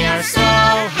 They are so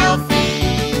healthy.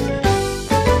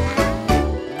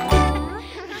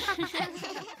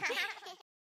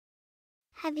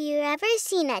 Have you ever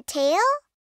seen a tail?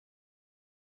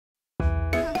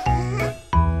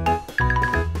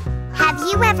 Have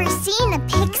you ever seen a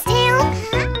pig's tail?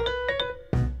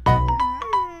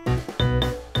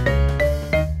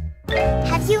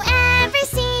 Have you ever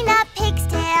seen a pig's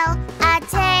tail? A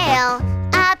tail,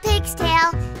 a pig's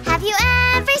tail. Have you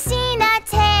ever seen a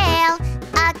tail?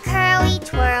 A curly,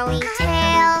 twirly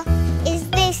tail. Is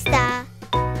this the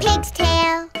pig's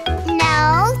tail?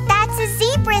 No, that's a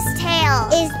zebra's tail.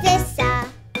 Is this a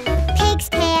pig's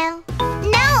tail?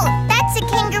 No, that's a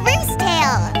kangaroo's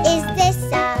tail. Is this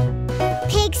a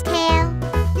pig's tail?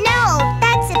 No,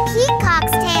 that's a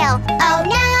peacock's tail. Oh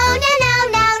no,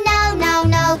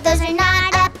 those are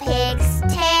not a pig's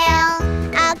tail.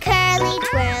 A curly,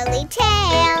 twirly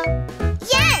tail.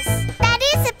 Yes, that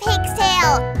is a pig's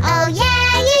tail. Oh yeah,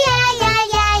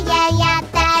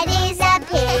 that is a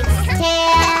pig's tail.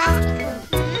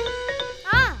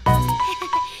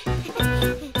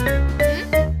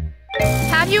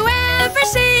 Have you ever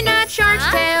seen a shark's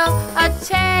tail? A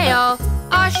tail,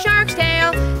 a shark's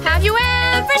tail. Have you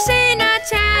ever seen a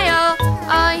tail?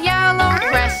 A yellow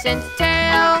crescent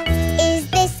tail. Is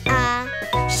this a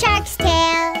shark's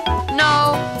tail?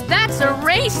 No, that's a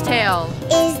race tail.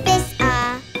 Is this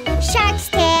a shark's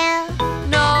tail?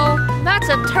 No, that's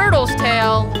a turtle's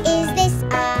tail. Is this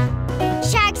a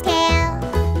shark's tail?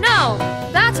 No,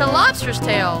 that's a lobster's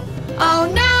tail. Oh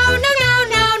no,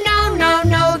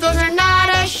 those are not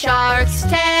a shark's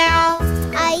tail.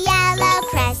 A yellow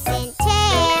crescent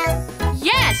tail.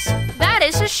 Yes, that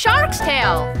is a shark's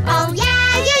tail. Oh yeah,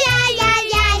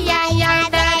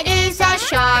 that is a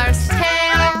shark's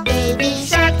tail. Baby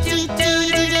shark, doo doo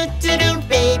doo doo doo doo.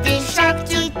 Baby shark,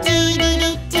 doo doo doo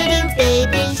doo doo doo.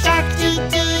 Baby shark, doo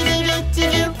doo doo doo doo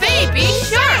doo. Baby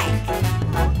shark.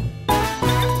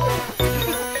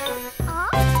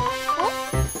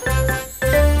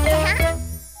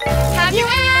 Have you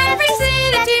ever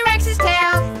seen a T-Rex's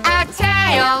tail? A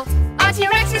tail, a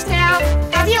T-Rex's tail.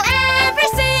 Have you ever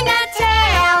seen a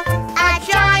tail? A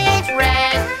giant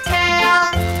red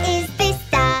tail. Is this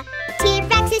the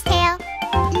T-Rex's tail?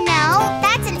 No,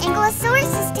 that's an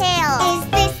Ankylosaurus's tail. Is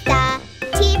this the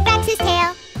T-Rex's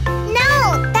tail? No,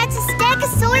 that's a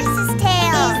Stegosaurus's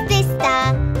tail. Is this the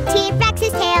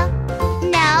T-Rex's tail?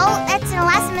 No, that's an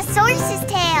Elasmosaurus's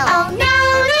tail. Oh no,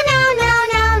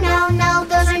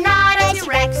 those are not a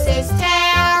T-Rex's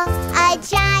tail. A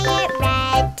giant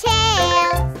red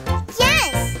tail.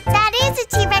 Yes, that is a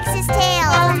T-Rex's tail.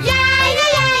 Oh yeah,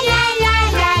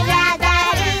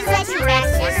 that is a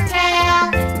T-Rex's tail.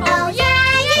 Oh yeah,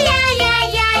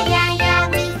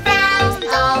 we found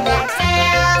all the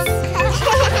tails.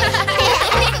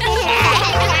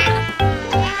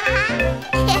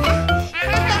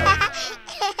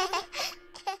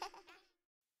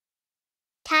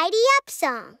 Tidy Up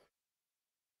Song.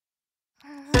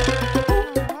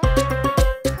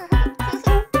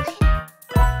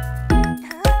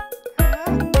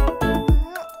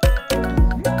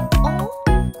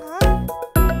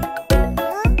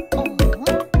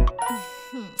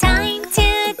 Time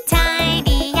to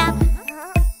tidy up.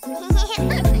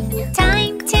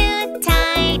 Time to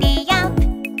tidy up.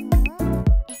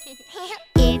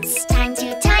 It's time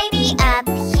to tidy up.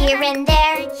 Here and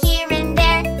there, here and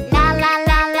there. La la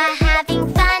la la, having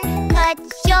fun. Put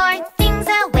your things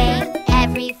away.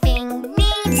 Everything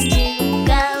needs to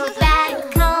go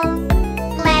back home.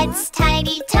 Let's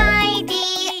tidy,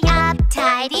 tidy up,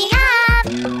 tidy up.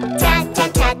 Ta ta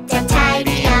ta ta,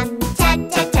 tidy up. Ta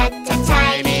ta ta ta,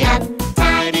 tidy up.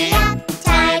 Tidy up,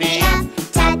 tidy up.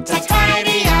 Ta ta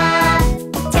tidy up.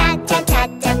 Ta ta ta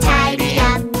ta, tidy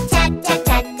up. Ta ta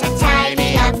ta ta, tidy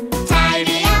up.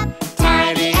 Tidy up,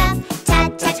 tidy up. Ta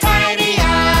ta tidy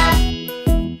up.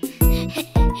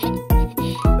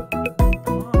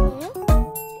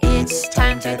 It's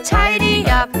time to tidy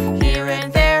up. Here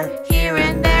and there, here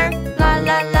and there. La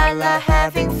la la la,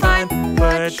 having fun.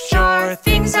 Put your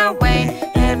things away.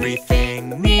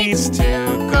 Everything needs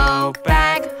to go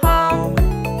back home.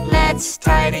 Let's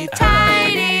tidy,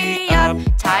 tidy up,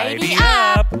 tidy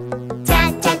up.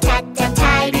 Ta ta ta ta,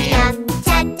 tidy up.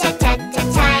 Ta ta ta ta,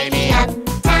 tidy up.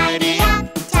 Tidy up,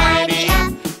 tidy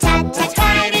up. Ta ta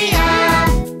tidy up.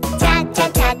 Ta ta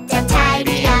ta ta,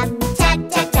 tidy up. Ta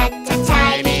ta ta ta,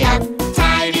 tidy up.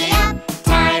 Tidy up,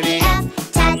 tidy up.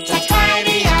 Ta ta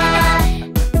tidy up.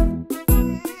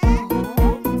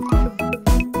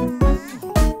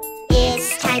 It's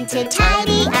time to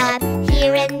tidy up.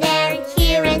 Here and there,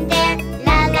 here and there.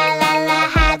 La la la la,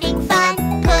 having fun.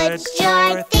 Put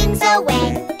your things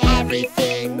away.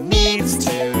 Everything needs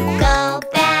to go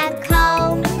back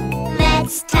home.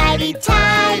 Let's tidy,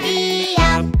 tidy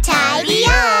up, tidy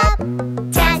up.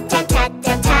 Ta ta ta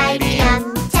ta, tidy up.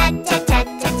 Ta ta ta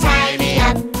ta, tidy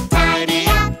up. Tidy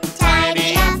up, tidy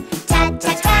up. Ta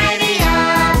ta tidy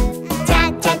up. Ta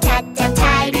ta ta ta,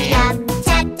 tidy up.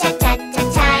 Ta ta ta ta,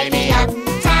 tidy up.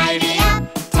 Tidy up,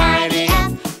 tidy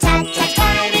up. Ta ta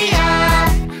tidy up.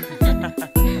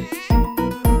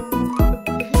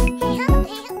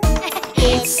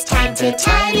 It's time to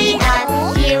tidy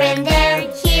up. Here and there,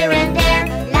 here and there.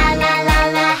 La la la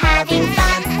la, having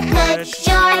fun. Put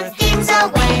your things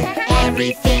away.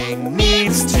 Everything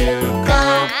needs to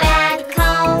go back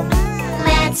home.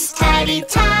 Let's tidy,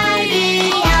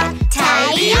 tidy up,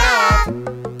 tidy up.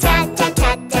 Ta ta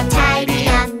ta ta, tidy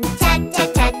up. Ta ta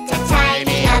ta ta,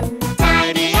 tidy up.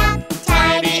 Tidy up,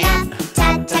 tidy up. Ta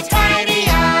ta tidy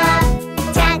up.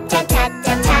 Ta ta ta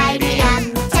ta, tidy up.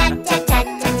 Ta ta ta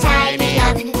ta, tidy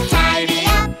up. Tidy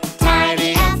up,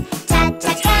 tidy up. Ta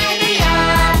ta tidy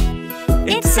up.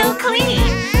 It's so clean.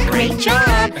 Great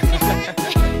job.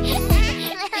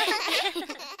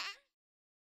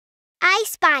 I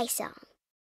Spy Song.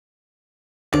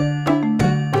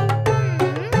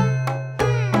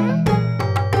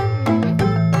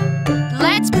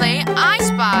 Let's play I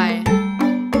Spy.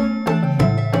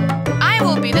 I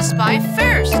will be the spy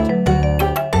first.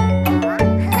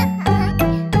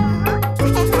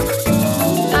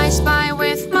 I spy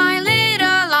with my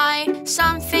little eye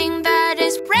something that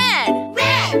is red.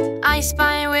 Red! I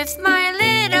spy with my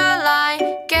little eye.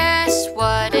 Guess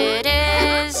what it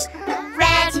is?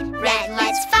 Red, red,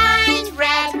 let's find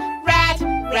red, red,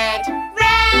 red,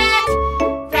 red.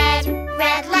 Red,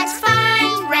 red, let's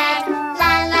find red.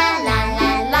 La la la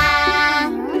la la.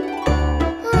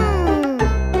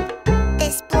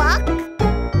 This block?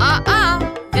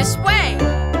 This way.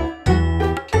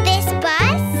 This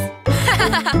bus?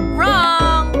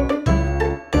 Wrong.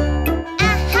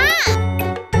 Aha!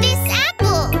 This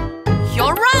apple!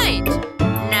 You're right.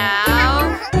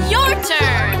 Now, your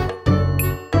turn.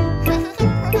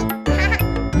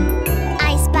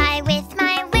 I spy with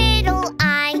my little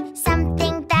eye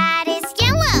something that is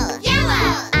yellow.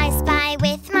 Yellow! I spy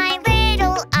with my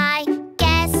little eye.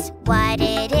 Guess what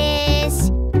it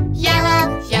is?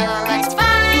 Yellow, yellow, let's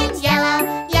find yellow.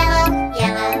 Yellow,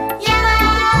 yellow, yellow.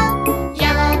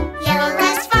 Yellow, yellow,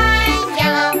 let's find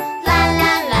yellow. La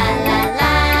la la la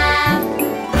la.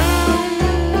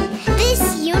 This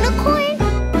unicorn?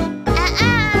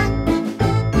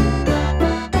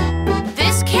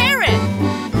 This carrot.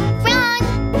 Wrong!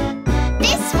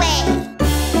 This way!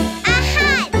 Aha!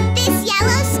 This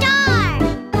yellow star!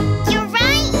 You're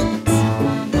right!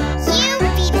 You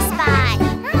be the spy!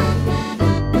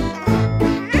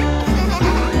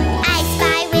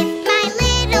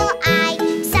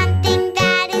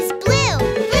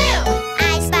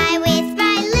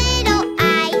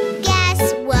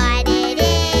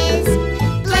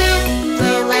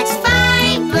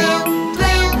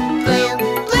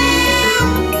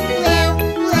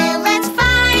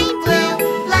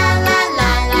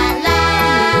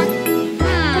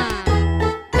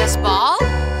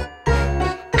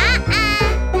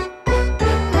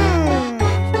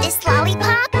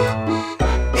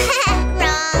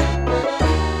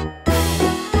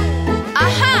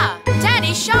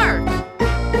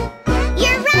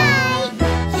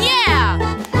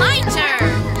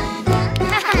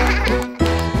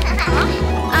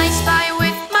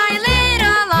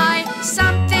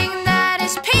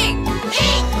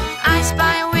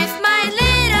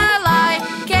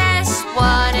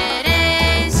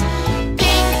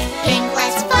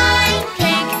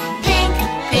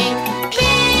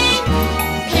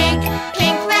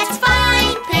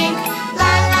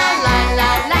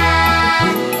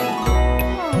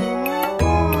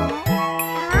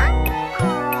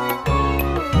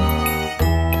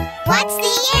 What's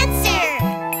the answer?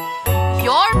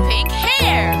 Your pink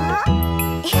hair.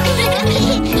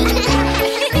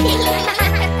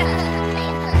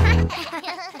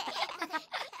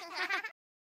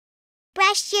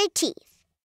 Brush your teeth.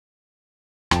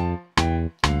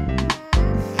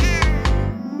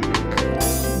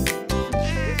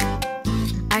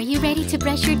 Are you ready to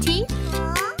brush your teeth?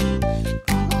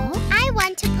 I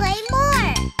want to play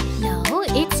more. No,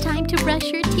 it's time to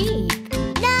brush your teeth.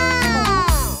 No!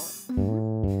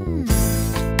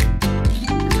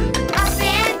 Up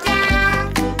and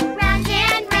down, round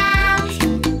and round.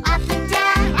 Up and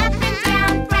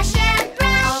down, brush and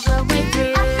brush. All the way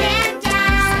through. Up and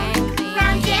down,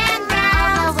 round and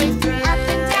round. All the way through.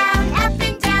 Up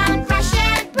and down, brush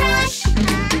and brush.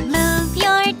 Move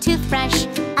your toothbrush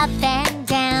up and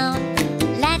down.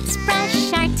 Let's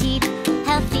brush our teeth,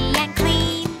 healthy and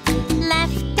clean.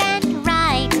 Left and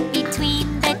right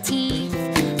between the teeth.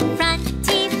 Front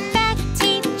teeth, back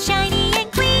teeth, shiny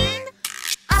and clean.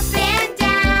 Up and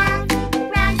down,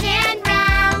 round and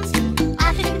round.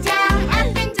 Up and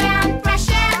down, brush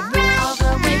and brush. All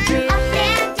the way through. Up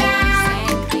and down,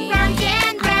 round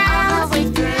and round. All the way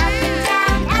through.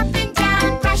 Up and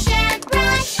down, brush and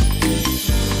brush.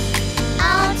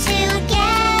 All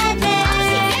together.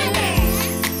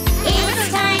 It's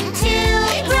time to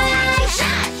brush.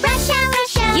 Brush out,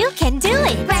 brush out. You can do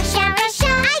it! Brush out, brush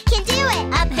out. I can do it.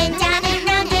 Up and down and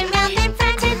round and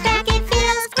front and back. It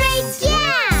feels great,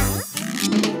 yeah.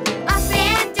 Up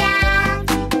and down,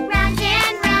 round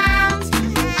and round.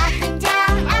 Up and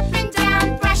down,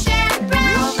 brush and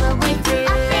brush. All the way through.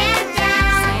 Up and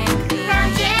down,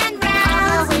 round and round.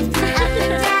 All the way through.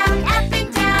 Up and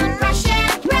down, brush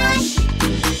and brush.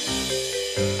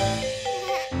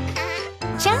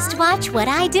 Just watch what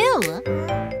I do.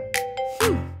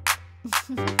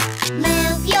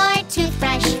 Move your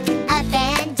toothbrush up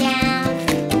and down.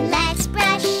 Let's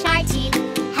brush our teeth,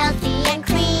 healthy and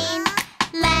clean.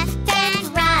 Left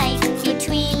and right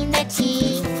between the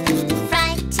teeth.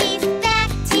 Front teeth, back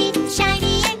teeth,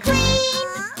 shiny and clean.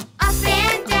 Up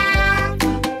and down,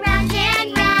 round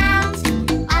and round.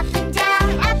 Up and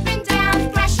down,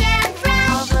 brush and brush.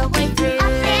 All the way through.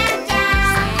 Up and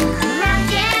down,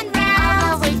 round and round.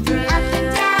 All the way through.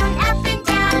 Up and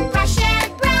down, brush and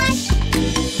brush.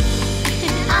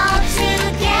 All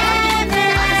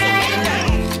together,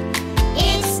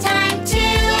 it's time to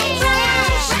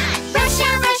brush. Brush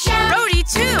out, brush out. Brody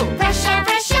too. Brush out,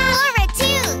 brush out. Laura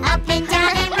too. Up and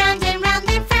down and round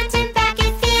and front and back.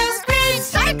 It feels great.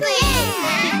 Sparkling.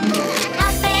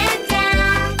 Up and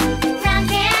down,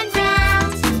 round and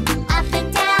round. Up and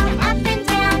down,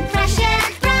 brush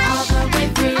and brush. All the way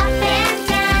through. Up and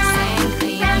down,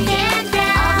 round and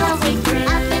round. All the way through.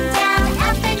 Up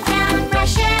and down,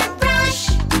 brush and brush.